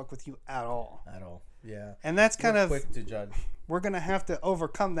even going to fuck with you at all. Yeah. And that's kind of quick to judge. We're going to have to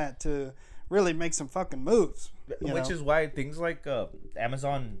overcome that to really make some fucking moves. Which is why things like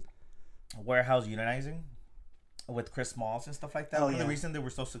Amazon warehouse unionizing with Chris Smalls and stuff like that. One of the reasons they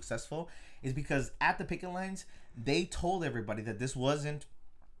were so successful is because at the picket lines, they told everybody that this wasn't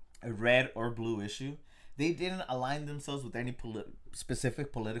a red or blue issue. They didn't align themselves with any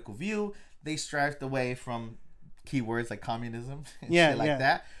specific political view. They strived away from keywords like communism and shit like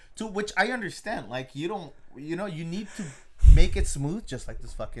that. To which I understand. Like, you don't, you need to make it smooth, just like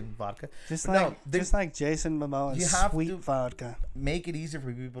this fucking vodka. Just like Jason Momoa's sweet vodka. Make it easier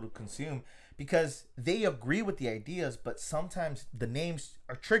for people to consume because they agree with the ideas, but sometimes the names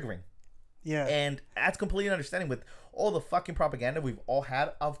are triggering. Yeah. And that's completely understanding with all the fucking propaganda we've all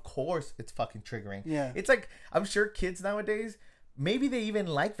had. Of course, it's fucking triggering. Yeah. It's like, I'm sure kids nowadays, maybe they even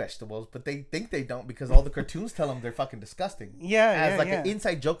like vegetables, but they think they don't because all the cartoons tell them they're fucking disgusting. Yeah. As an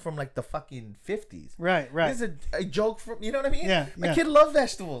inside joke from like the fucking 50s. Right. It's a joke from, you know what I mean? Yeah. My kid loved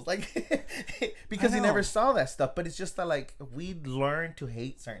vegetables. Like, because he never saw that stuff. But it's just that, like, we learn to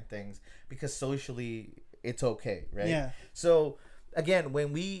hate certain things because socially it's okay, right? Yeah. So, again,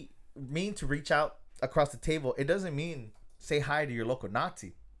 when we mean to reach out across the table, it doesn't mean say hi to your local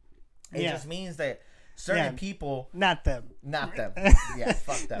Nazi. It just means that certain people, not them, yeah,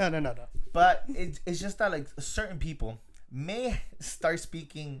 fuck them. No. But it's just that, like, certain people may start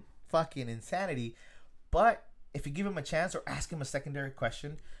speaking fucking insanity, but if you give them a chance or ask them a secondary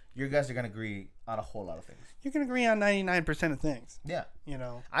question, you guys are gonna agree on a whole lot of things. You can agree on 99% of things. Yeah,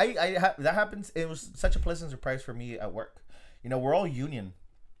 that happens. It was such a pleasant surprise for me at work. We're all union.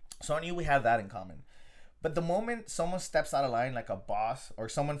 So I knew we had that in common. But the moment someone steps out of line, like a boss or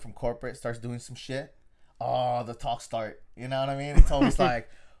someone from corporate starts doing some shit, the talks start. You know what I mean? It's always like,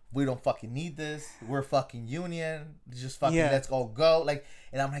 we don't fucking need this. We're fucking union. Just fucking let's all go. Like,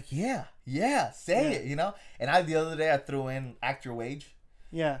 and I'm like, say it, And the other day I threw in act your wage.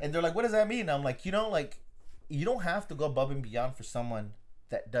 Yeah. And they're like, what does that mean? And I'm like, you don't have to go above and beyond for someone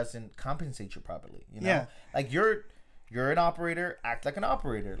that doesn't compensate you properly. Yeah. Like you're an operator, act like an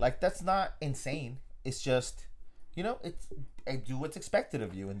operator. Like, that's not insane. It's just, I do what's expected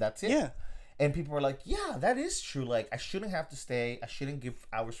of you, and that's it. Yeah. And people are like, yeah, that is true. Like, I shouldn't have to stay. I shouldn't give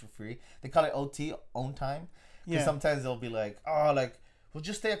hours for free. They call it OT, own time. Because sometimes they'll be like, we'll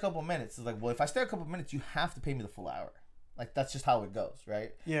just stay a couple minutes. It's like, well, if I stay a couple minutes, you have to pay me the full hour. Like, that's just how it goes,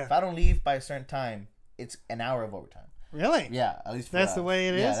 right? Yeah. If I don't leave by a certain time, it's an hour of overtime. Really? Yeah, at least for that's us. The way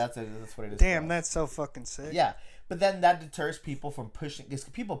it is? Yeah, that's what it is. Damn, that's so fucking sick. Yeah. But then that deters people from pushing, because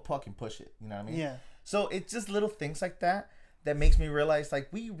people fucking push it. You know what I mean? Yeah. So it's just little things like that makes me realize, like,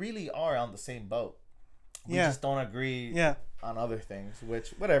 we really are on the same boat. We just don't agree on other things, which,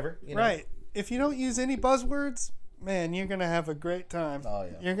 whatever. Right. If you don't use any buzzwords, man, you're going to have a great time. Oh,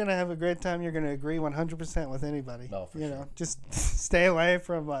 yeah. You're going to have a great time. You're going to agree 100% with anybody. Oh, for sure. Just stay away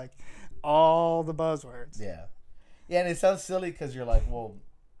from, like, all the buzzwords. Yeah. Yeah, and it sounds silly because you're like, well,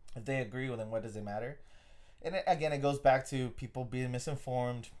 if they agree, well, then what does it matter? And again, it goes back to people being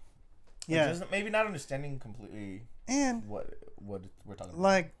misinformed. Yeah. Just maybe not understanding completely and what we're talking about.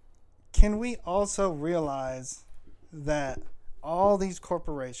 Like, can we also realize that all these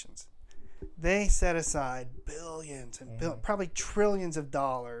corporations, they set aside billions and probably trillions of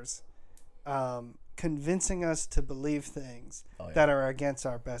dollars convincing us to believe things that are against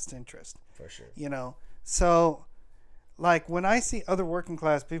our best interest. For sure. So, like, when I see other working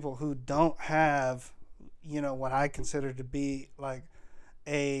class people who don't have, what I consider to be like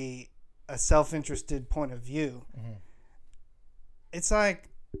a self-interested point of view, it's like,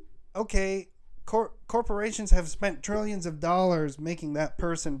 okay, corporations have spent trillions of dollars making that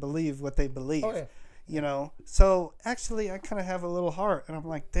person believe what they believe. Oh, yeah. So actually I kind of have a little heart, and I'm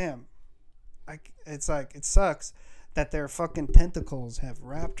like, damn, it's like, it sucks that their fucking tentacles have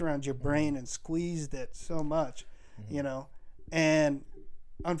wrapped around your brain and squeezed it so much, and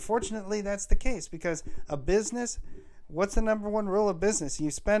unfortunately that's the case, because a business, what's the number one rule of business?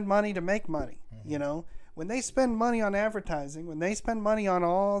 You spend money to make money. when they spend money on advertising, when they spend money on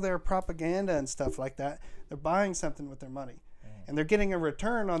all their propaganda and stuff like that, they're buying something with their money. And they're getting a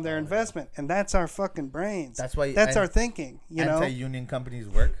return on their investment. And that's our fucking brains. That's why. That's our thinking, you know? Anti-union companies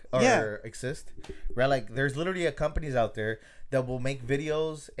work or exist. Right? Like, there's literally companies out there that will make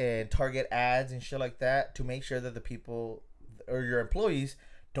videos and target ads and shit like that to make sure that the people or your employees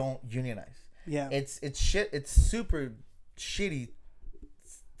don't unionize. Yeah. It's shit. It's super shitty,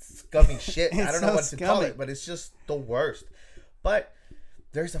 scummy shit. I don't know what to call it, but it's just the worst. But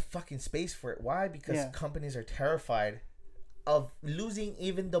there's a fucking space for it. Why? Because companies are terrified of losing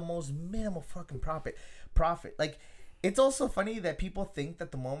even the most minimal fucking profit. Like, it's also funny that people think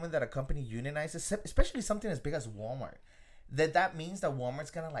that the moment that a company unionizes, especially something as big as Walmart, that means that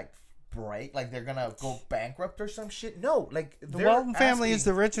Walmart's gonna like break, like they're gonna go bankrupt or some shit. No, like the Walton family is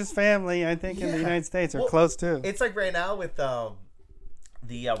the richest family I think in the United States, or close to. It's like right now with the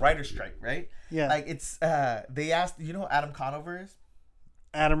writer's strike, right? Yeah. Like it's they asked, you know who Adam Conover is?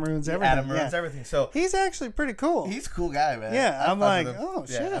 Adam ruins everything. Adam ruins everything. So he's actually pretty cool. He's a cool guy, man. Yeah, I'm like, oh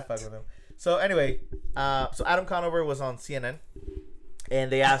shit. Yeah, I fuck with him. So anyway, so Adam Conover was on CNN,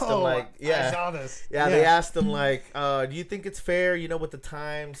 and they asked him like, I saw this. Yeah, they asked him like, do you think it's fair? You know, with the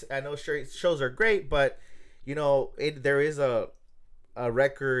times, I know shows are great, but you know, there is a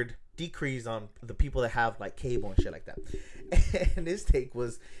record decrease on the people that have like cable and shit like that. And his take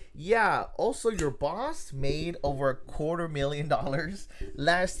was, yeah, also your boss made over $250,000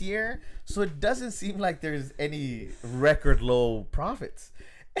 last year, so it doesn't seem like there's any record low profits.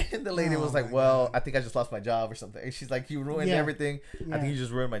 And the lady was like, well, God. I think I just lost my job or something. And she's like, you ruined everything. I think you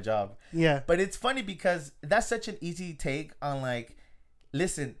just ruined my job. Yeah. But it's funny because that's such an easy take on like,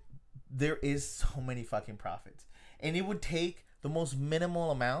 listen, there is so many fucking profits. And it would take the most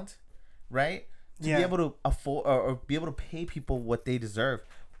minimal amount, right? To be able to afford or be able to pay people what they deserve.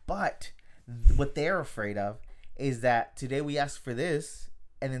 But what they're afraid of is that today we ask for this,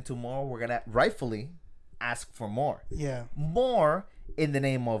 and then tomorrow we're going to rightfully ask for more. Yeah. More in the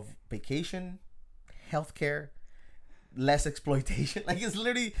name of vacation, healthcare, less exploitation. Like, it's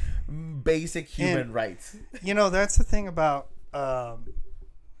literally basic human rights. You know, that's the thing about Das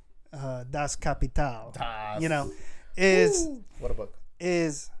Kapital. You know, is... Ooh, what a book.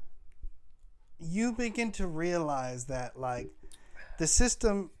 Is you begin to realize that, like, the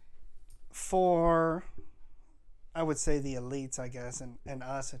system for, I would say, the elites, I guess, and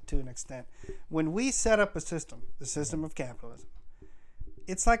us to an extent, when we set up a system, the system of capitalism,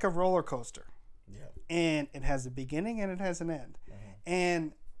 it's like a roller coaster. Yeah. And it has a beginning and it has an end.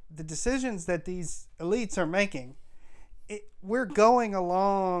 And the decisions that these elites are making, we're going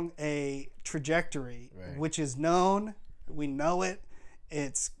along a trajectory which is known. We know it.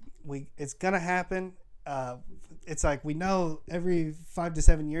 It's gonna happen. It's like we know every 5 to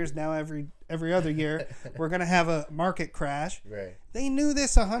 7 years now, every other year, we're gonna have a market crash. Right. They knew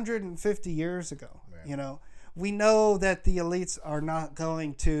this 150 years ago. Right. You know, we know that the elites are not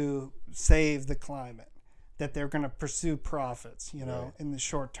going to save the climate, that they're gonna pursue profits, you know, in the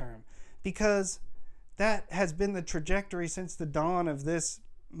short term, because that has been the trajectory since the dawn of this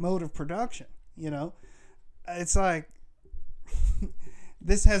mode of production. You know, it's like.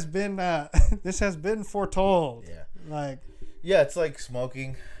 This has been foretold. Yeah. Like. Yeah, it's like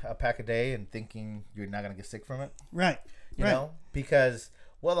smoking a pack a day and thinking you're not gonna get sick from it. Right. You know, because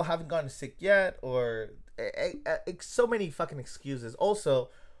I haven't gotten sick yet, or so many fucking excuses. Also,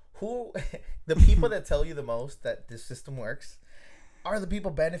 the people that tell you the most that this system works are the people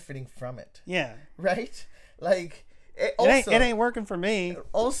benefiting from it. Yeah. Right. Like. It ain't working for me.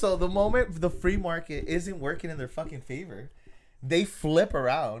 Also, the moment the free market isn't working in their fucking favor, they flip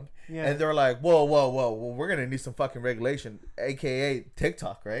around and they're like, whoa, we're going to need some fucking regulation, aka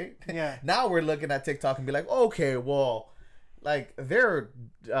TikTok, right? Yeah. Now we're looking at TikTok and be like, okay, well, like they're,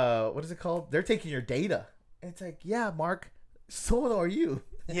 what is it called? They're taking your data. And it's like, yeah, Mark, so are you.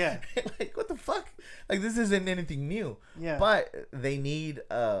 Yeah. Like, what the fuck? Like, this isn't anything new. Yeah. But they need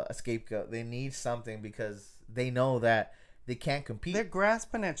a scapegoat. They need something because they know that they can't compete. They're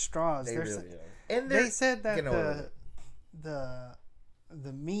grasping at straws. They really are. And they said that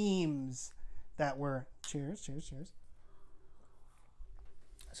the memes that were cheers.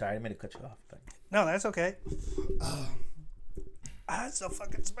 Sorry, I didn't mean to cut you off. No, that's okay. It's so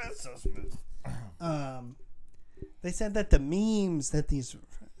fucking smooth. So smooth. They said that the memes that these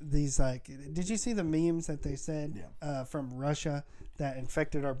like, did you see the memes that they said from Russia that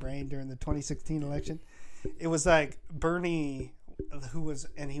infected our brain during the 2016 election? It was like Bernie, he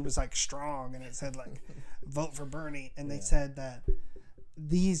was like strong, and it said like vote for Bernie, and they said that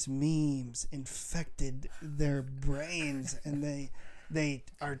these memes infected their brains, and they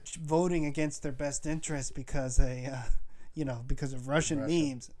are voting against their best interest because they, because of Russian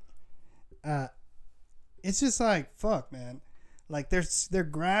memes. It's just like, fuck, man. Like they're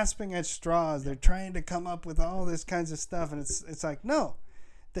grasping at straws. They're trying to come up with all this kinds of stuff, and it's like, no.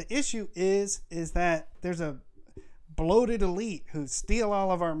 The issue is that there's a bloated elite who steal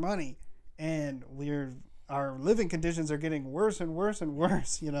all of our money, and our living conditions are getting worse and worse and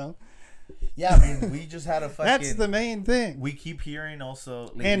worse. Yeah, I mean, we just had a fucking. That's the main thing. We keep hearing also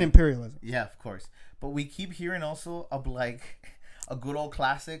lately, and imperialism. Yeah, of course, but we keep hearing also of like a good old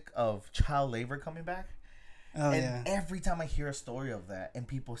classic of child labor coming back. Oh, and yeah. every time I hear a story of that, and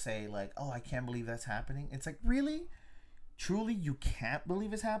people say like, "Oh, I can't believe that's happening," it's like, really, truly, you can't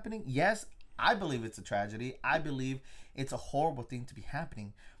believe it's happening? Yes, I believe it's a tragedy. I believe it's a horrible thing to be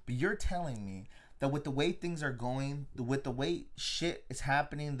happening. But you're telling me that with the way things are going, with the way shit is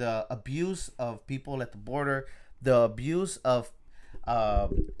happening, the abuse of people at the border, the abuse of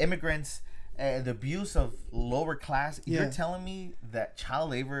immigrants, and the abuse of lower class, you're telling me that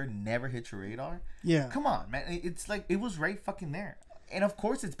child labor never hit your radar? Yeah. Come on, man. It's like it was right fucking there. And of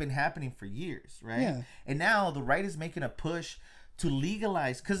course it's been happening for years, right? Yeah. And now the right is making a push to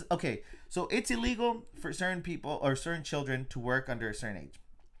legalize, because, okay, so it's illegal for certain people or certain children to work under a certain age.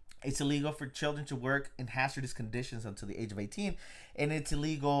 It's illegal for children to work in hazardous conditions until the age of 18. And it's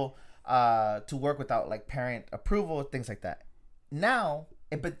illegal to work without like parent approval, things like that. Now,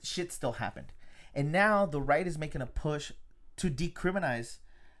 but shit still happened. And now the right is making a push to decriminalize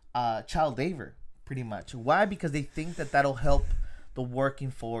child labor, pretty much. Why? Because they think that that'll help the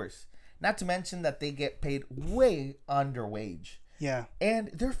working force. Not to mention that they get paid way under wage. Yeah. And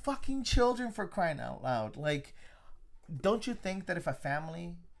they're fucking children, for crying out loud. Like, don't you think that if a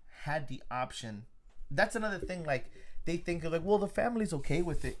family had the option, that's another thing, like, they think like, well, the family's okay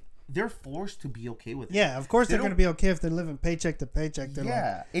with it. They're forced to be okay with it. Yeah, of course they're going to be okay if they're living paycheck to paycheck. They're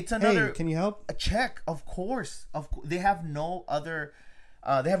like, it's another. Hey, can you help? A check, of course. They have no other.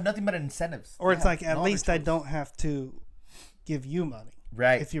 They have nothing but incentives. Or it's like, at least I don't have to give you money.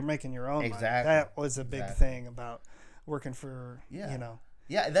 Right. If you're making your own money. Exactly. That was a big thing about working for,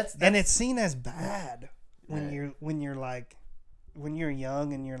 Yeah, that's and it's seen as bad when you're like, when you're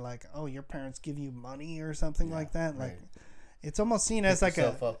young and you're like, oh, your parents give you money or something like that. Like, it's almost seen as like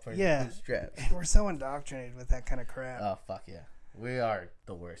a We're so indoctrinated with that kind of crap. Oh fuck yeah, we are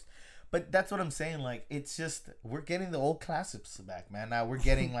the worst. But that's what I'm saying. Like, it's just we're getting the old classics back, man. Now we're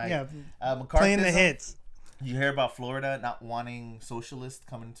getting like McCarthyism. Playing the hits. You hear about Florida not wanting socialists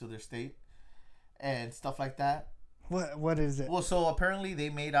coming to their state and stuff like that. What is it? Well, so apparently they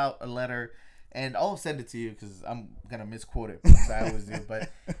made out a letter, and I'll send it to you because I'm gonna misquote it because I always do. But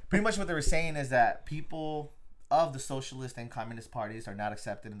pretty much what they were saying is that people of the socialist and communist parties are not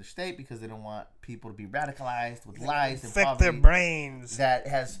accepted in the state because they don't want people to be radicalized with lies and affect their brains. That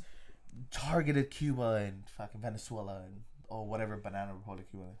has targeted Cuba and fucking Venezuela and whatever Banana Republic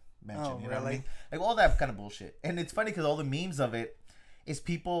you want to mention. You know what I mean? Like all that kind of bullshit. And it's funny because all the memes of it is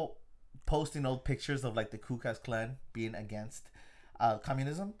people posting old pictures of like the Ku Klux Klan being against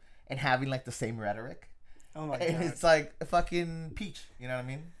communism and having like the same rhetoric. Oh my god! And it's like a fucking peach. You know what I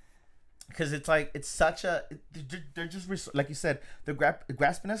mean? Because it's like it's such a they're just like you said, they're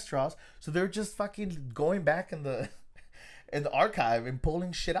grasping at straws, so they're just fucking going back in the archive and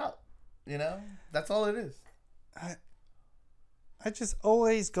pulling shit out. You know, that's all it is. I just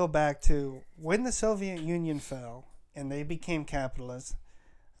always go back to when the Soviet Union fell and they became capitalists.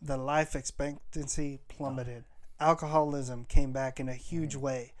 The life expectancy plummeted. Alcoholism came back in a huge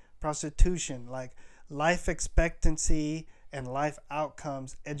way. Prostitution, like life expectancy and life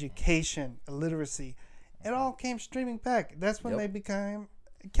outcomes, education, illiteracy, it all came streaming back. That's when they became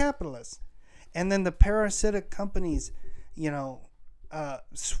capitalists. And then the parasitic companies,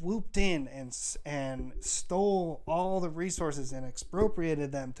 swooped in and stole all the resources and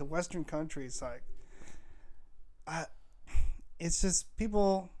expropriated them to Western countries. Like, it's just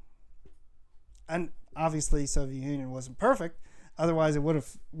people, and obviously Soviet Union wasn't perfect, otherwise it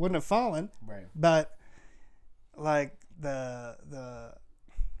wouldn't have fallen. Right. But like the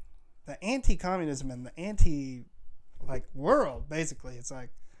anti-communism and the anti world, basically, it's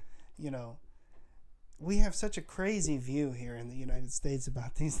like, we have such a crazy view here in the United States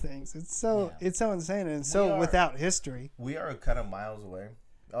about these things. It's so insane and so without history. We are kind of miles away,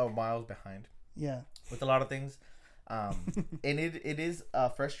 miles behind. Yeah. With a lot of things. And it is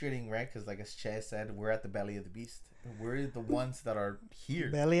frustrating, right? Because like as Che said, we're at the belly of the beast. We're the ones that are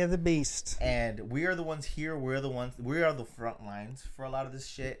here. Belly of the beast. And we are the ones here. We are the front lines for a lot of this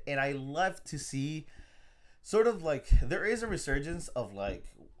shit. And I love to see sort of like there is a resurgence of like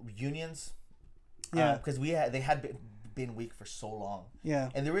unions. Yeah. Because they had been weak for so long. Yeah.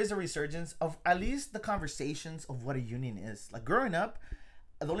 And there is a resurgence of at least the conversations of what a union is. Like growing up,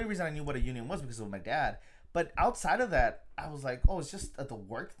 the only reason I knew what a union was because of my dad. But outside of that, I was like, oh, it's just the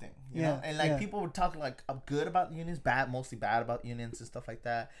work thing, you know? And like people would talk like good about unions, mostly bad about unions and stuff like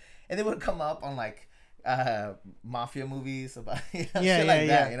that. And they would come up on like mafia movies about shit like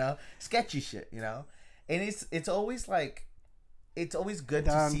that, you know, sketchy shit, you know. And it's always like, it's always good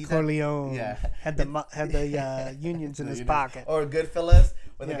Don to see Corleone that. had the unions in his pocket. Or Goodfellas,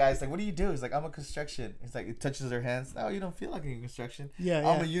 when the guy's like, "What do you do?" He's like, "I'm a construction." He's like, it touches their hands. Oh, you don't feel like in construction.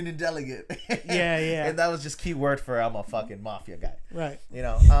 I'm a union delegate. And that was just key word for I'm a fucking mafia guy. Right. You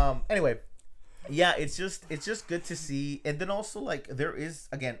know. Anyway, yeah, it's just good to see, and then also like there is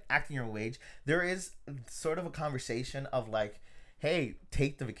again acting your wage. There is sort of a conversation of like, hey,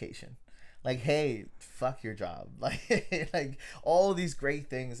 take the vacation. Like, hey, fuck your job. Like all these great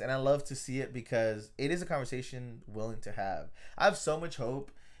things. And I love to see it because it is a conversation willing to have. I have so much hope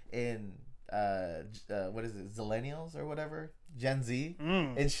in, what is it, Zillennials or whatever? Gen Z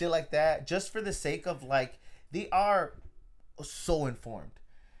and shit like that. Just for the sake of, like, they are so informed,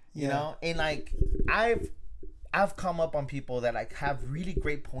 you know? And, like, I've come up on people that, like, have really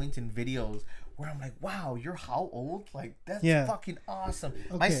great points in videos where I'm like, wow, you're how old? Like, that's fucking awesome.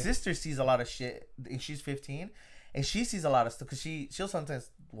 Okay. My sister sees a lot of shit, and she's 15, and she sees a lot of stuff because she'll sometimes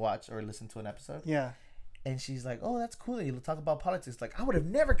watch or listen to an episode. Yeah. And she's like, oh, that's cool that you talk about politics. Like, I would have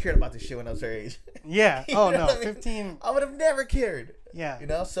never cared about this shit when I was her age. Yeah. Oh, no, 15. I would have never cared. Yeah. You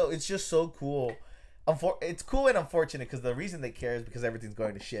know? So it's just so cool. It's cool and unfortunate because the reason they care is because everything's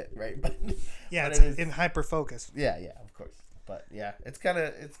going to shit, right? But yeah, but it's in hyper focus. Yeah, of course. But yeah, it's kind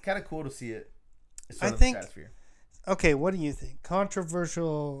of cool to see it. I think. Okay, what do you think?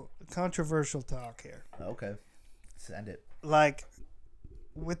 Controversial talk here. Okay, send it. Like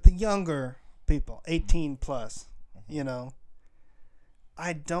with the younger people, 18 plus, you know,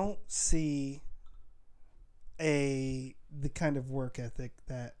 I don't see the kind of work ethic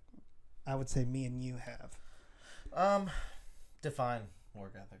that I would say me and you have. Define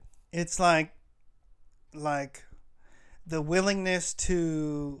work ethic. It's like the willingness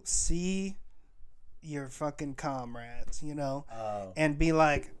to see your fucking comrades, you know, and be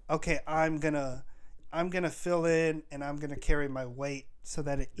like, okay, I'm gonna fill in and I'm gonna carry my weight so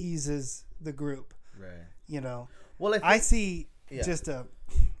that it eases the group. Right. You know. Well, I see just I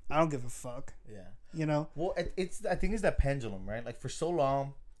don't give a fuck. Yeah. You know. Well, I think it's that pendulum, right? Like for so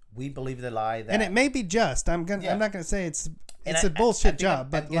long, we believe the lie that, and it may be just. I'm not gonna say it's a bullshit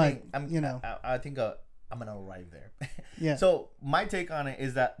job, but you know. I think I'm gonna arrive there. Yeah. So my take on it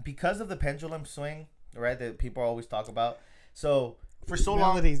is that because of the pendulum swing, right, that people always talk about. So for so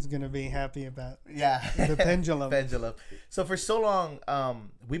long, Melody's gonna be happy about. Yeah. The pendulum. So for so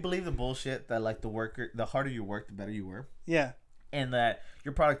long, we believe the bullshit that like the harder you work, the better you were. Yeah. And that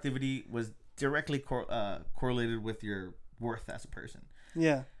your productivity was directly correlated with your worth as a person.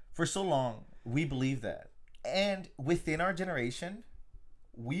 Yeah. For so long, we believe that, and within our generation,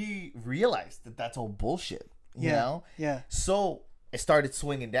 we realized that that's all bullshit. You know? Yeah. So it started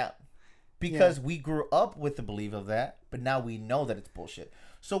swinging down because we grew up with the belief of that, but now we know that it's bullshit.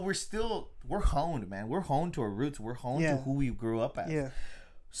 So we're honed, man. We're honed to our roots. We're honed to who we grew up as. Yeah.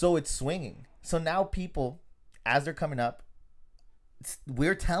 So it's swinging. So now people, as they're coming up,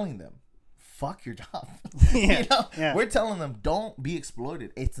 we're telling them, fuck your job. You know? Yeah. We're telling them, don't be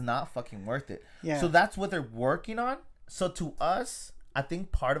exploited. It's not fucking worth it. Yeah. So that's what they're working on. So to us, I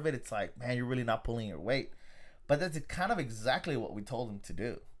think part of it, it's like, man, you're really not pulling your weight. But that's kind of exactly what we told them to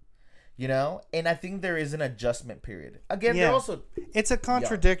do. You know? And I think there is an adjustment period. Again, they're also... It's a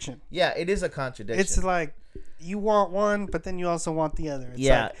contradiction. Yeah, it is a contradiction. It's like, you want one, but then you also want the other. It's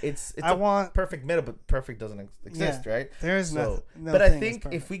like, it's I want perfect middle, but perfect doesn't exist, right? There is nothing. But I think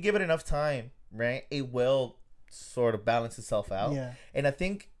if we give it enough time, right, it will sort of balance itself out. Yeah. And I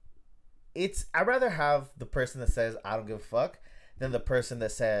think I'd rather have the person that says, I don't give a fuck, than the person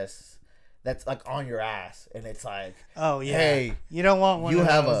that says... That's like on your ass, and it's like, oh yeah, hey, you don't want one of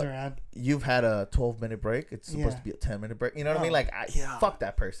those around. You've had a 12-minute break. It's supposed to be a 10-minute break. You know what I mean? Like, fuck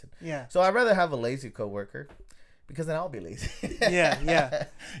that person. Yeah. So I'd rather have a lazy coworker, because then I'll be lazy. Yeah.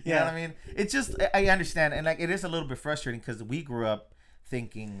 You know what I mean? It's just I understand, and like it is a little bit frustrating because we grew up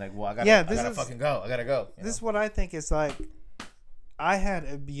thinking like, well, I gotta fucking go. I gotta go. This is what I think is like. I had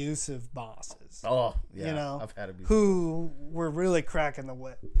abusive bosses. Oh, yeah. You know, I've had abusive who were really cracking the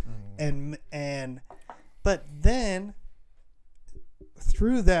whip. But then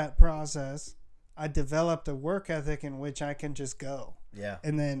through that process, I developed a work ethic in which I can just go. Yeah.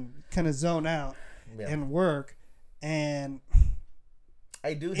 And then kind of zone out and work. And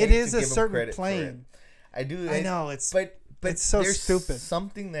I do it is a certain plane. I do. I know but it's so there's stupid.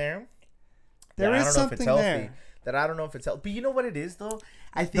 Something there. There is I don't know if it's something healthy. there. That I don't know if it's healthy. But you know what it is though?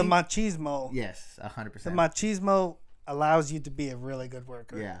 I think The machismo. Yes, 100%. The machismo allows you to be a really good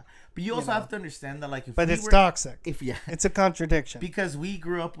worker. Yeah, but you also have to understand that, like, if but we it's were, toxic. It's a contradiction because we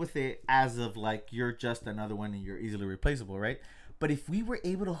grew up with it as of like you're just another one and you're easily replaceable, right? But if we were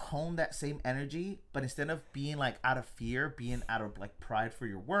able to hone that same energy, but instead of being like out of fear, being out of like pride for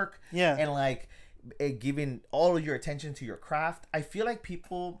your work, and like giving all of your attention to your craft, I feel like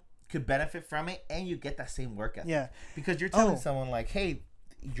people could benefit from it, and you get that same work ethic. Yeah, because you're telling someone like, hey,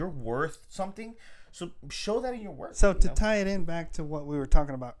 you're worth something, so show that in your work. So to tie it in back to what we were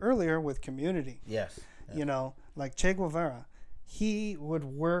talking about earlier with community. Yes. You know, like Che Guevara, he would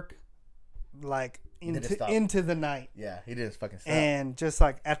work like into the night. Yeah, he did his fucking stuff. And just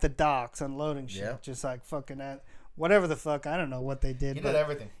like at the docks unloading shit, just like fucking at whatever the fuck, I don't know what they did. He did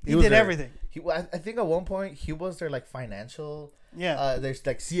everything. He did everything. I think at one point he was their like financial. Yeah. There's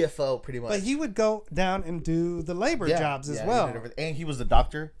like CFO pretty much. But he would go down and do the labor jobs as well. And he was the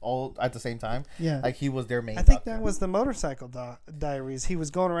doctor all at the same time. Yeah. Like he was their main. I think that was the Motorcycle Diaries. He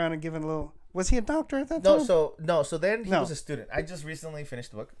was going around and giving a little. Was he a doctor at that time? So then he was a student. I just recently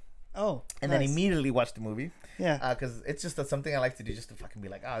finished the book. Oh, and then immediately watched the movie. Yeah, because it's just something I like to do, just to fucking be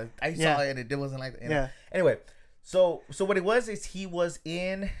like, oh, I saw it and it wasn't like, you know? Yeah. Anyway, so what it was is he was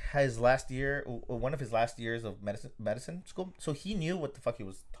in his last year, or one of his last years of medicine school, so he knew what the fuck he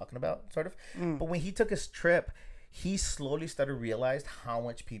was talking about, sort of. But when he took his trip, he slowly started to realize how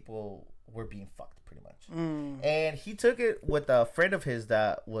much people were being fucked, pretty much. And he took it with a friend of his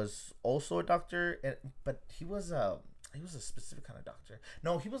that was also a doctor, but he was a specific kind of doctor.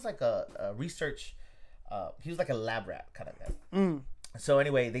 No, he was like a research. He was like a lab rat kind of guy. So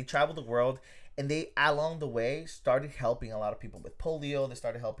anyway, they traveled the world, and they along the way started helping a lot of people with polio. They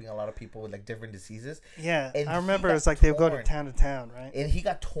started helping a lot of people with like different diseases. Yeah, and I remember it's like they would go to town, right? And he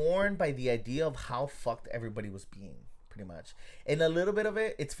got torn by the idea of how fucked everybody was being, pretty much. And a little bit of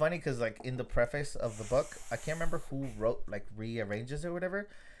it, it's funny because like in the preface of the book, I can't remember who wrote like rearranges or whatever,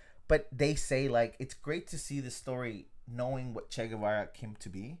 but they say like it's great to see the story knowing what Che Guevara came to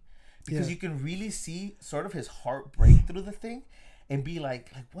be, because you can really see sort of his heart break through the thing and be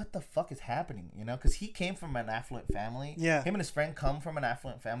like what the fuck is happening, you know? Because he came from an affluent family. Yeah, him and his friend come from an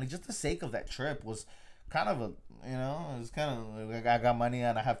affluent family. Just the sake of that trip was kind of a, you know, it was kind of like I got money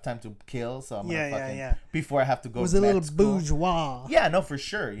and I have time to kill, so I'm gonna fucking before I have to go. It was a little bourgeois. Yeah, no, for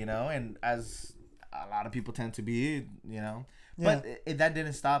sure, you know, and as a lot of people tend to be, you know, but that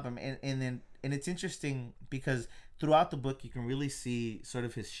didn't stop him, and it's interesting because throughout the book, you can really see sort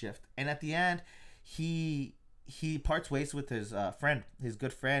of his shift. And at the end, he parts ways with his friend, his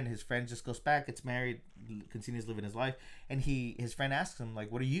good friend. His friend just goes back, gets married, continues living his life. And his friend asks him,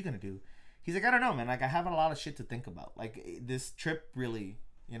 like, what are you going to do? He's like, I don't know, man. Like, I have a lot of shit to think about. Like, this trip really,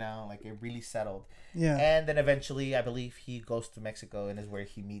 you know, like, it really settled. Yeah. And then eventually, I believe he goes to Mexico and is where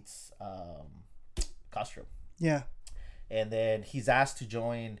he meets Castro. Yeah. And then he's asked to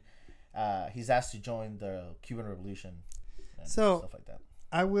join the Cuban Revolution and stuff like that.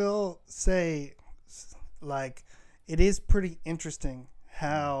 I will say, like, it is pretty interesting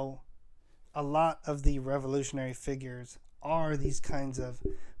how a lot of the revolutionary figures are these kinds of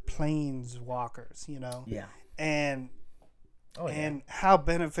planeswalkers, you know? Yeah. And how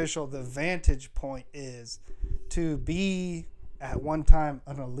beneficial the vantage point is to be at one time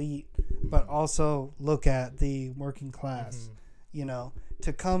an elite, but also look at the working class, you know?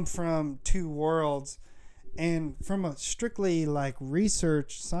 To come from two worlds and from a strictly like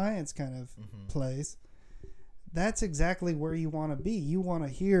research science kind of place, that's exactly where you want to be. You want to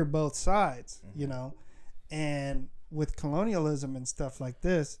hear both sides, you know? And with colonialism and stuff like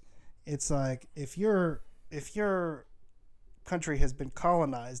this, it's like if your country has been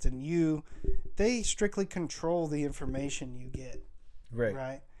colonized and they strictly control the information you get.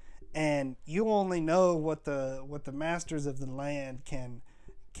 Right? And you only know what the masters of the land can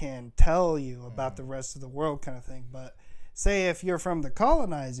tell you about the rest of the world, kind of thing. But say if you're from the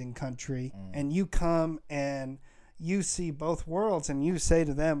colonizing country and you come and you see both worlds and you say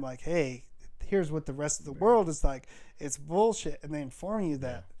to them like, hey, here's what the rest of the world is like, it's bullshit, and they inform you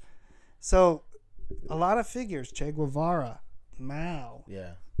that. So a lot of figures, Che Guevara, Mao,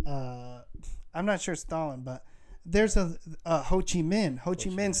 I'm not sure Stalin, but there's a Ho Chi Minh. Ho Chi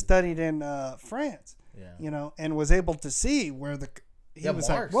Minh studied in France, you know, and was able to see where he was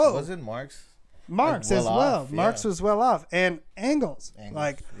Marx. like, whoa. Wasn't Marx? Marx as well. Marx was well off. And Engels.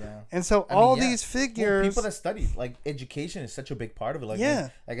 Like, and so these figures. People that study, like, education is such a big part of it. Like,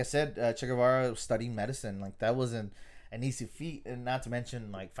 like I said, Che Guevara studying medicine. Like, that wasn't, and needs to feed, and not to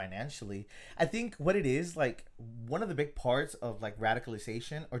mention like financially. I think what it is, like, one of the big parts of like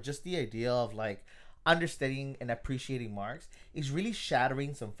radicalization, or just the idea of like understanding and appreciating Marx, is really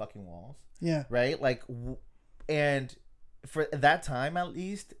shattering some fucking walls. Yeah. Right. Like, and for that time, at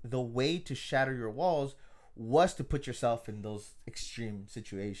least, the way to shatter your walls was to put yourself in those extreme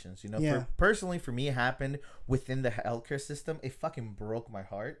situations. You know, personally, for me, it happened within the healthcare system. It fucking broke my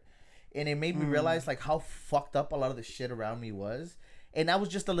heart. And it made me realize like how fucked up a lot of the shit around me was, and I was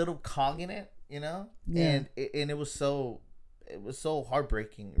just a little cog in it, you know. And it was so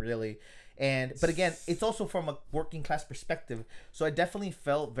heartbreaking, really. But again, it's also from a working class perspective, so I definitely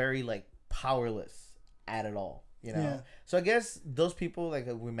felt very like powerless at it all, you know. So I guess those people, like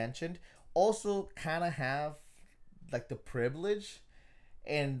we mentioned, also kind of have like the privilege,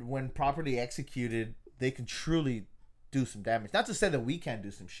 and when properly executed, they can truly do some damage. Not to say that we can't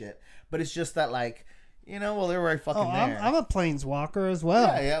do some shit, but it's just that, like, you know, well, they're right fucking there. I'm a planeswalker as well.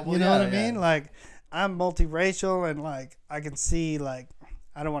 Well, you know what I mean? Like, I'm multiracial, and like I can see, like,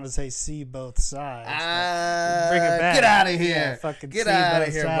 I don't want to say see both sides. Bring it back. Get out of here. Yeah, fucking get out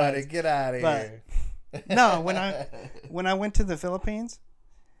of here, buddy. Get out of here. No, when I went to the Philippines,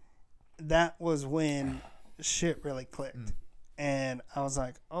 that was when shit really clicked, and I was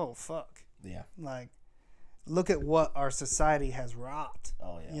like, oh fuck. Yeah. Like, look at what our society has wrought.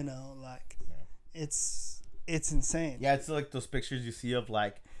 Oh yeah. You know, like, it's insane. Yeah, it's like those pictures you see of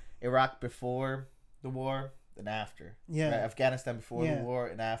like Iraq before the war and after. Yeah. Right? Afghanistan before the war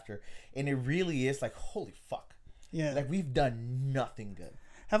and after. And it really is like, holy fuck. Yeah. Like, we've done nothing good.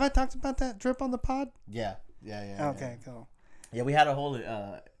 Have I talked about that drip on the pod? Yeah. Okay, cool. Yeah, we had a whole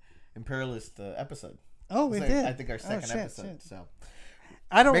imperialist episode. Oh, we did. I think our second episode. So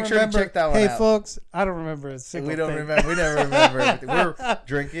I don't remember. Sure you check that one out. Folks, I don't remember a single thing. Remember. We never remember everything. We're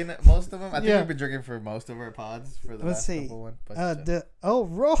drinking most of them. I think we've been drinking for most of our pods for the last couple one. But,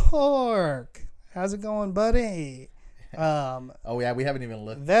 Rourke. How's it going, buddy? Oh, yeah, we haven't even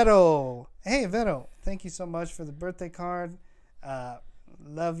looked. Veto. Hey, Veto. Thank you so much for the birthday card.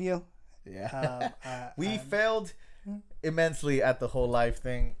 Love you. Yeah. We failed immensely at the whole life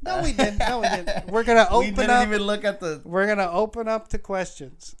thing. No, we didn't. We're gonna open up. We didn't even look at the. We're gonna open up to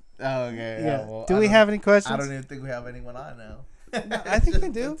questions. Oh, okay. Yeah. Well, do we have any questions? I don't even think we have anyone on now. No, I think we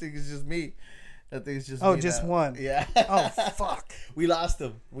do. I think it's just me. I think it's just. Oh, me just now. one. Yeah. Oh fuck. We lost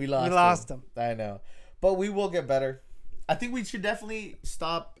him. We lost him. I know, but we will get better. I think we should definitely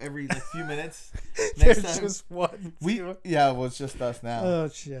stop every few minutes. Next time. Just one. Well, it's just us now. Oh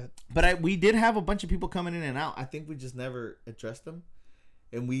shit! But we did have a bunch of people coming in and out. I think we just never addressed them,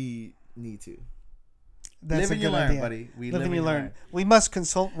 and we need to. That's live and you learn, buddy. Live and you learn. We must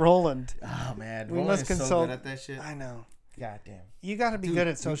consult Roland. Oh man, we must consult. So good at that shit. I know. God damn. You got to be good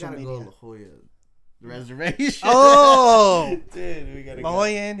at social media. Go to La Jolla Reservation. Oh, dude, we gotta La Jolla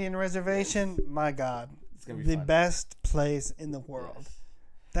Indian Reservation. My God. It's gonna be the best place in the world. Yes.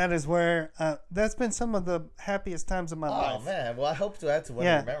 That is where that's been some of the happiest times of my life. Oh man, well I hope to add to one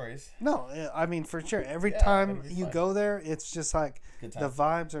of your memories. No, I mean for sure. Every time you go there, it's just like the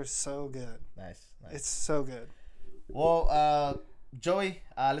vibes are so good. Nice. It's so good. Well, Joey,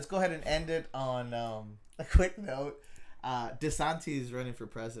 let's go ahead and end it on a quick note. DeSantis running for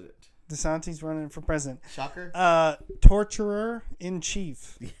president. DeSantis running for president. Shocker. Torturer in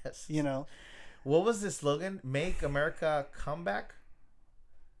chief. Yes. You know. What was the slogan? Make America come back?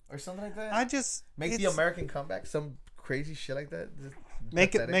 Or something like that? Make the American comeback? Some crazy shit like that?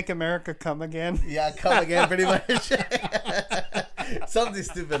 Make America come again? Yeah, come again, pretty much. Something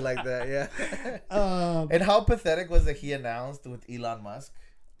stupid like that, yeah. And how pathetic was it he announced with Elon Musk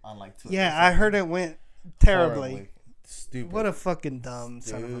on Twitter? Yeah, I heard it went terribly. Horribly. Stupid. What a fucking dumb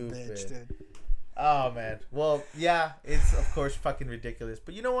son of a bitch, dude. Oh, man. Well, yeah, it's, of course, fucking ridiculous.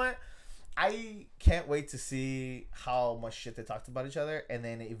 But you know what? I can't wait to see how much shit they talked about each other and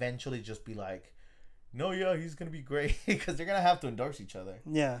then eventually just be like, no, yeah, he's going to be great. Because they're going to have to endorse each other.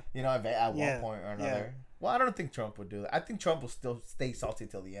 Yeah. You know, at one point or another. Yeah. Well, I don't think Trump would do that. I think Trump will still stay salty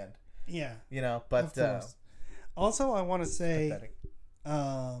till the end. Yeah. You know, but... also, I want to say...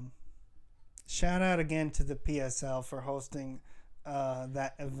 shout out again to the PSL for hosting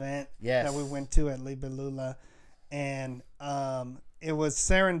that event that we went to at Libelula. And it was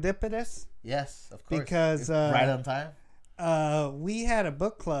serendipitous. Yes, of course. Because... right on time. We had a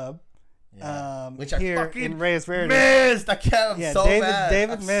book club. Yeah. Which here I fucking in Reyes Verdes. missed. I can't. I'm so mad.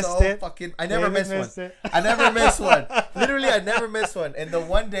 David missed it. I never miss one. I never miss one. Literally, I never miss one. And the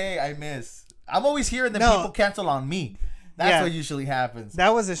one day I miss, I'm always hearing that people cancel on me. That's what usually happens.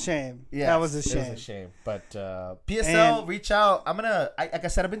 That was a shame. Yeah, that was a shame. It was a shame. But PSL, reach out. Like I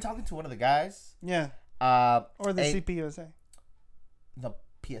said, I've been talking to one of the guys. Yeah. Or the CPUSA. The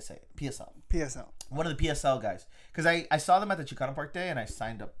PSL. PSL. One of the PSL guys. Because I saw them at the Chicano Park Day and I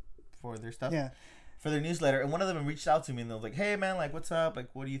signed up for their stuff. Yeah. For their newsletter. And one of them reached out to me and they were like, hey, man, like, what's up? Like,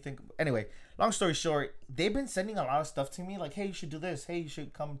 what do you think? Anyway, long story short, they've been sending a lot of stuff to me. Like, hey, you should do this. Hey, you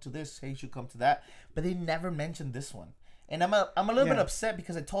should come to this. Hey, you should come to that. But they never mentioned this one. And I'm a little bit upset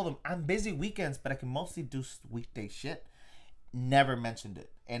because I told them I'm busy weekends, but I can mostly do weekday shit. Never mentioned it.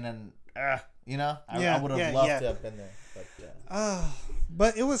 And then, you know, I would have loved to have been there. But,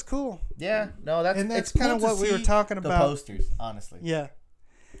 but it was cool. Yeah, no, that's kind of what we were talking about. The posters, honestly. Yeah.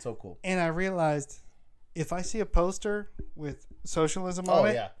 It's so cool. And I realized if I see a poster with socialism on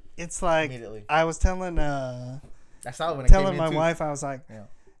it, it's like I was telling my wife, I was like,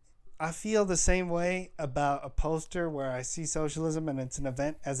 I feel the same way about a poster where I see socialism and it's an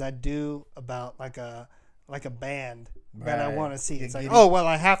event as I do about like a band that I want to see. It's like, oh well,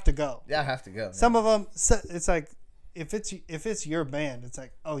 I have to go. Yeah, I have to go. Some of them, it's like if it's your band, it's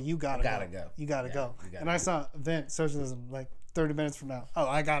like, oh, you gotta go. You gotta go. And I saw event socialism like 30 minutes from now. Oh,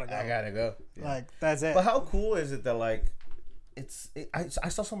 I gotta go. Yeah. Like that's it. But how cool is it that like I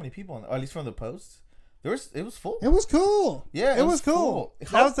saw so many people, or at least from the posts. It was full. It was cool. Yeah, it was cool.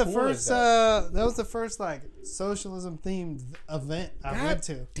 That was the first. That was the first like socialism themed event I went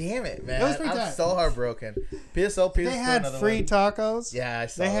to. Damn it, man! It was I'm so heartbroken. PSL. They had free tacos. Yeah, I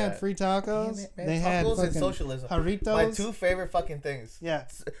saw. They had free tacos. Damn it, man. They tacos had fucking and socialism. Jarritos. My two favorite fucking things. Yeah.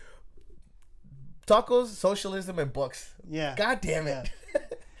 Tacos, socialism, and books. Yeah. God damn it. Yeah.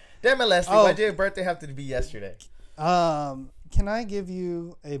 Damn it, Leslie. My dear birthday have to be yesterday. Can I give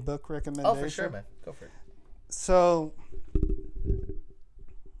you a book recommendation? Oh, for sure, man. Go for it. So,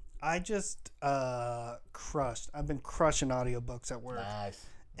 I just crushed. I've been crushing audiobooks at work. Nice.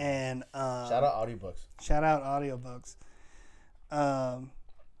 And shout out audiobooks. Shout out audiobooks.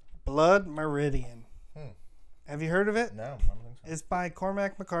 Blood Meridian. Have you heard of it? No, I don't think so. It's by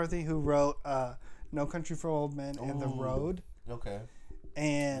Cormac McCarthy, who wrote No Country for Old Men and The Road. Okay.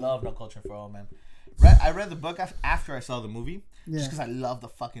 And love No Country for Old Men. I read the book after I saw the movie, just because I love the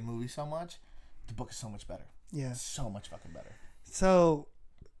fucking movie so much. The book is so much better. Yeah. So much fucking better. So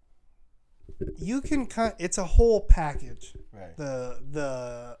you can it's a whole package. Right.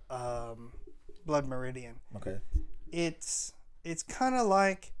 The Blood Meridian. Okay. It's kind of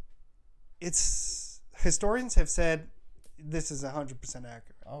like historians have said this is 100% accurate.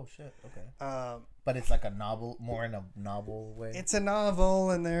 Oh shit. Okay. But it's like a novel, more in a novel way. It's a novel,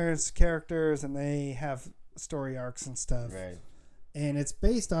 and there's characters, and they have story arcs and stuff. Right. And it's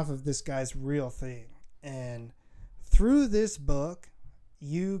based off of this guy's real thing. And through this book,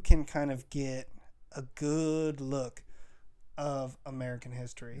 you can kind of get a good look of American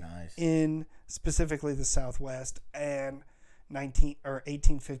history. Nice. In specifically the Southwest and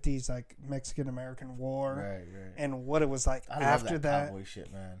 1850s like Mexican-American War. Right. And what it was like I after love that. Cowboy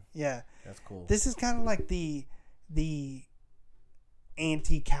shit, man. Yeah. That's cool. This is kind of like the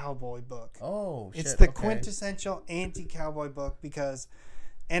anti-cowboy book. Oh, shit. It's the quintessential anti-cowboy book because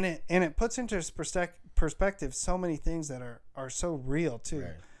it puts into perspective so many things that are so real too.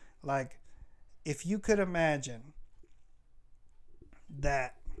 Right. Like if you could imagine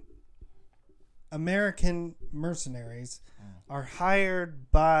that American mercenaries are hired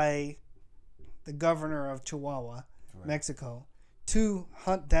by the governor of Chihuahua, Mexico, to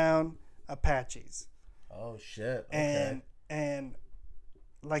hunt down Apaches. Oh shit. Okay. And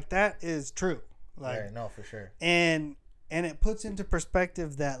like that is true. Like right, no, for sure. And it puts into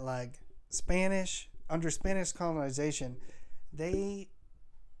perspective that like under Spanish colonization, they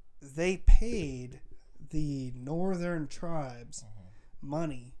paid the northern tribes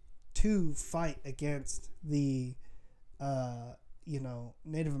money to fight against the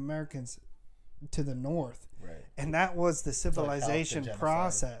Native Americans to the north. Right. And that was the civilization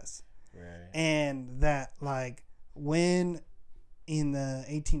process. Right. And that like when in the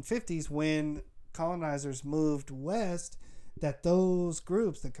 1850s when colonizers moved west, that those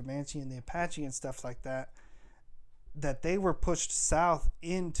groups, the Comanche and the Apache and stuff like that, that they were pushed south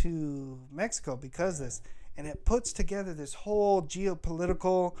into Mexico because of this. And it puts together this whole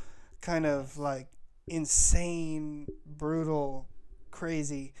geopolitical kind of like insane, brutal,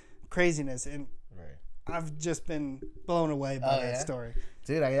 craziness. And I've just been blown away by that story.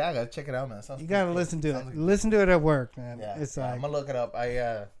 Dude, I gotta check it out, man. You gotta listen to it. Listen to it at work, man. Yeah, it's like I'm gonna look it up.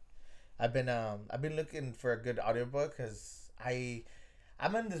 I've been looking for a good audiobook because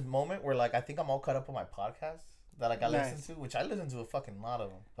I'm in this moment where like I think I'm all caught up on my podcasts that like I listen to, which I listen to a fucking lot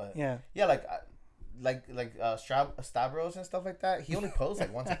of them. But yeah, like Stavros and stuff like that, he only posts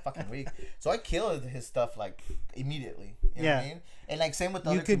like once a fucking week. So I killed his stuff like immediately. You know what I mean? And like same with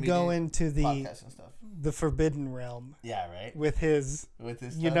the other could go into podcasts and stuff. the forbidden realm. Yeah, right. With his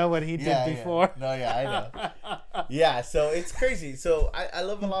stuff. You know what he did before. No, yeah, I know. Yeah, so it's crazy. So I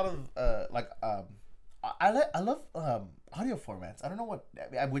love a lot of I love audio formats. I don't know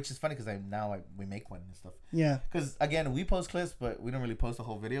which is funny because we make one and stuff. Yeah. Because again, we post clips, but we don't really post the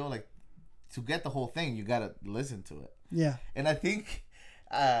whole video. Like to get the whole thing, you gotta listen to it. Yeah. And I think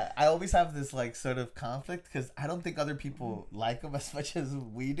I always have this like sort of conflict because I don't think other people like them as much as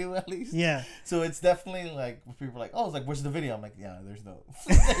we do, at least. Yeah. So it's definitely like people are like, oh, it's like, where's the video? I'm like, yeah, there's no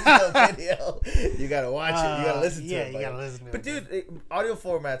video. You gotta watch it. You gotta listen to it. Yeah, you gotta listen to it. But dude, audio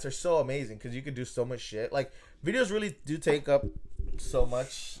formats are so amazing because you can do so much shit. Like videos really do take up so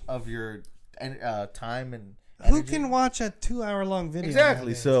much of your time and. Who can watch a 2-hour-long video?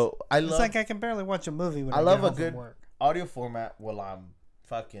 Exactly. Nowadays? So It's like I can barely watch a movie when I love get a home good from work. audio format while I'm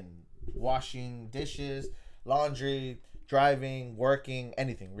fucking washing dishes, laundry, driving, working,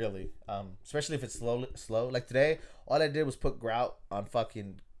 anything really. Especially if it's slow. Like today, all I did was put grout on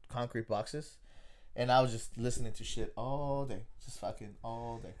fucking concrete boxes, and I was just listening to shit all day, just fucking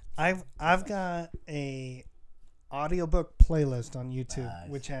all day. I've got a audiobook playlist on YouTube,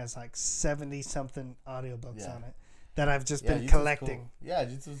 which has like 70 something audiobooks on it that I've just been collecting. Cool. Yeah,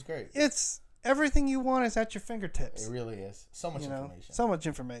 YouTube's great. It's everything you want is at your fingertips. It really is. So much information. So much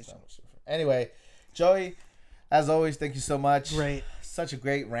information. Anyway, Joey, as always, thank you so much. Great. Such a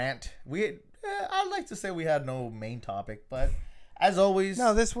great rant. I'd like to say we had no main topic, but as always,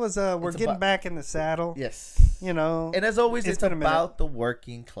 no, this was we're getting back in the saddle. Yes. You know, and as always, it's about the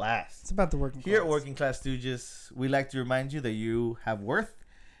working class. It's about the working class. Here at Working Class Stooges, we like to remind you that you have worth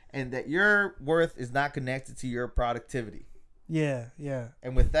and that your worth is not connected to your productivity. Yeah, yeah.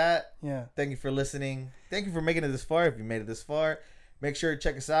 And with that, thank you for listening. Thank you for making it this far. If you made it this far, make sure to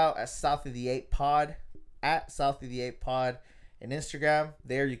check us out at South of the 8 Pod, at South of the 8 Pod and Instagram.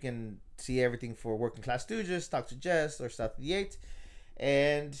 There you can see everything for Working Class Stooges, Talk to Jess, or South of the 8.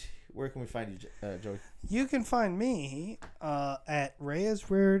 And where can we find you, Joey? You can find me at Reyes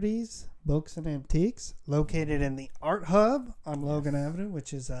Rarities Books and Antiques, located in the Art Hub on Logan Avenue,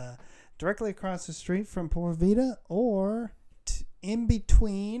 which is directly across the street from Pura Vida, or in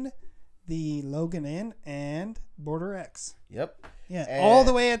between the Logan Inn and Border X. Yep. Yeah, and all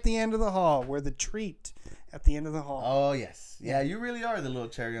the way at the end of the hall. We're the treat at the end of the hall. Oh, yes. Yeah, you really are the little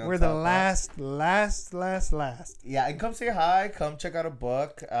cherry on top. We're the last. Yeah, and come say hi. Come check out a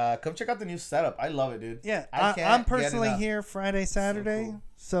book. Come check out the new setup. I love it, dude. Yeah, I'm personally here Friday, Saturday. So, cool.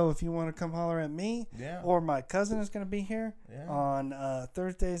 So if you want to come holler at me, or my cousin is going to be here on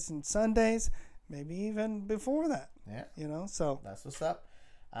Thursdays and Sundays, maybe even before that. Yeah. You know, so. That's what's up.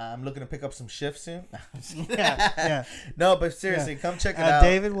 I'm looking to pick up some shifts soon. Yeah. No, but seriously, come check it out.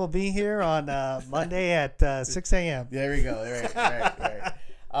 David will be here on Monday at 6 a.m. There we go. Right.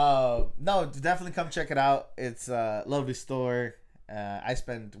 No, definitely come check it out. It's a lovely store. I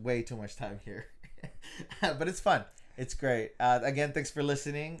spend way too much time here. But it's fun. It's great. Again, thanks for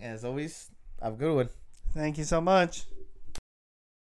listening. As always, have a good one. Thank you so much.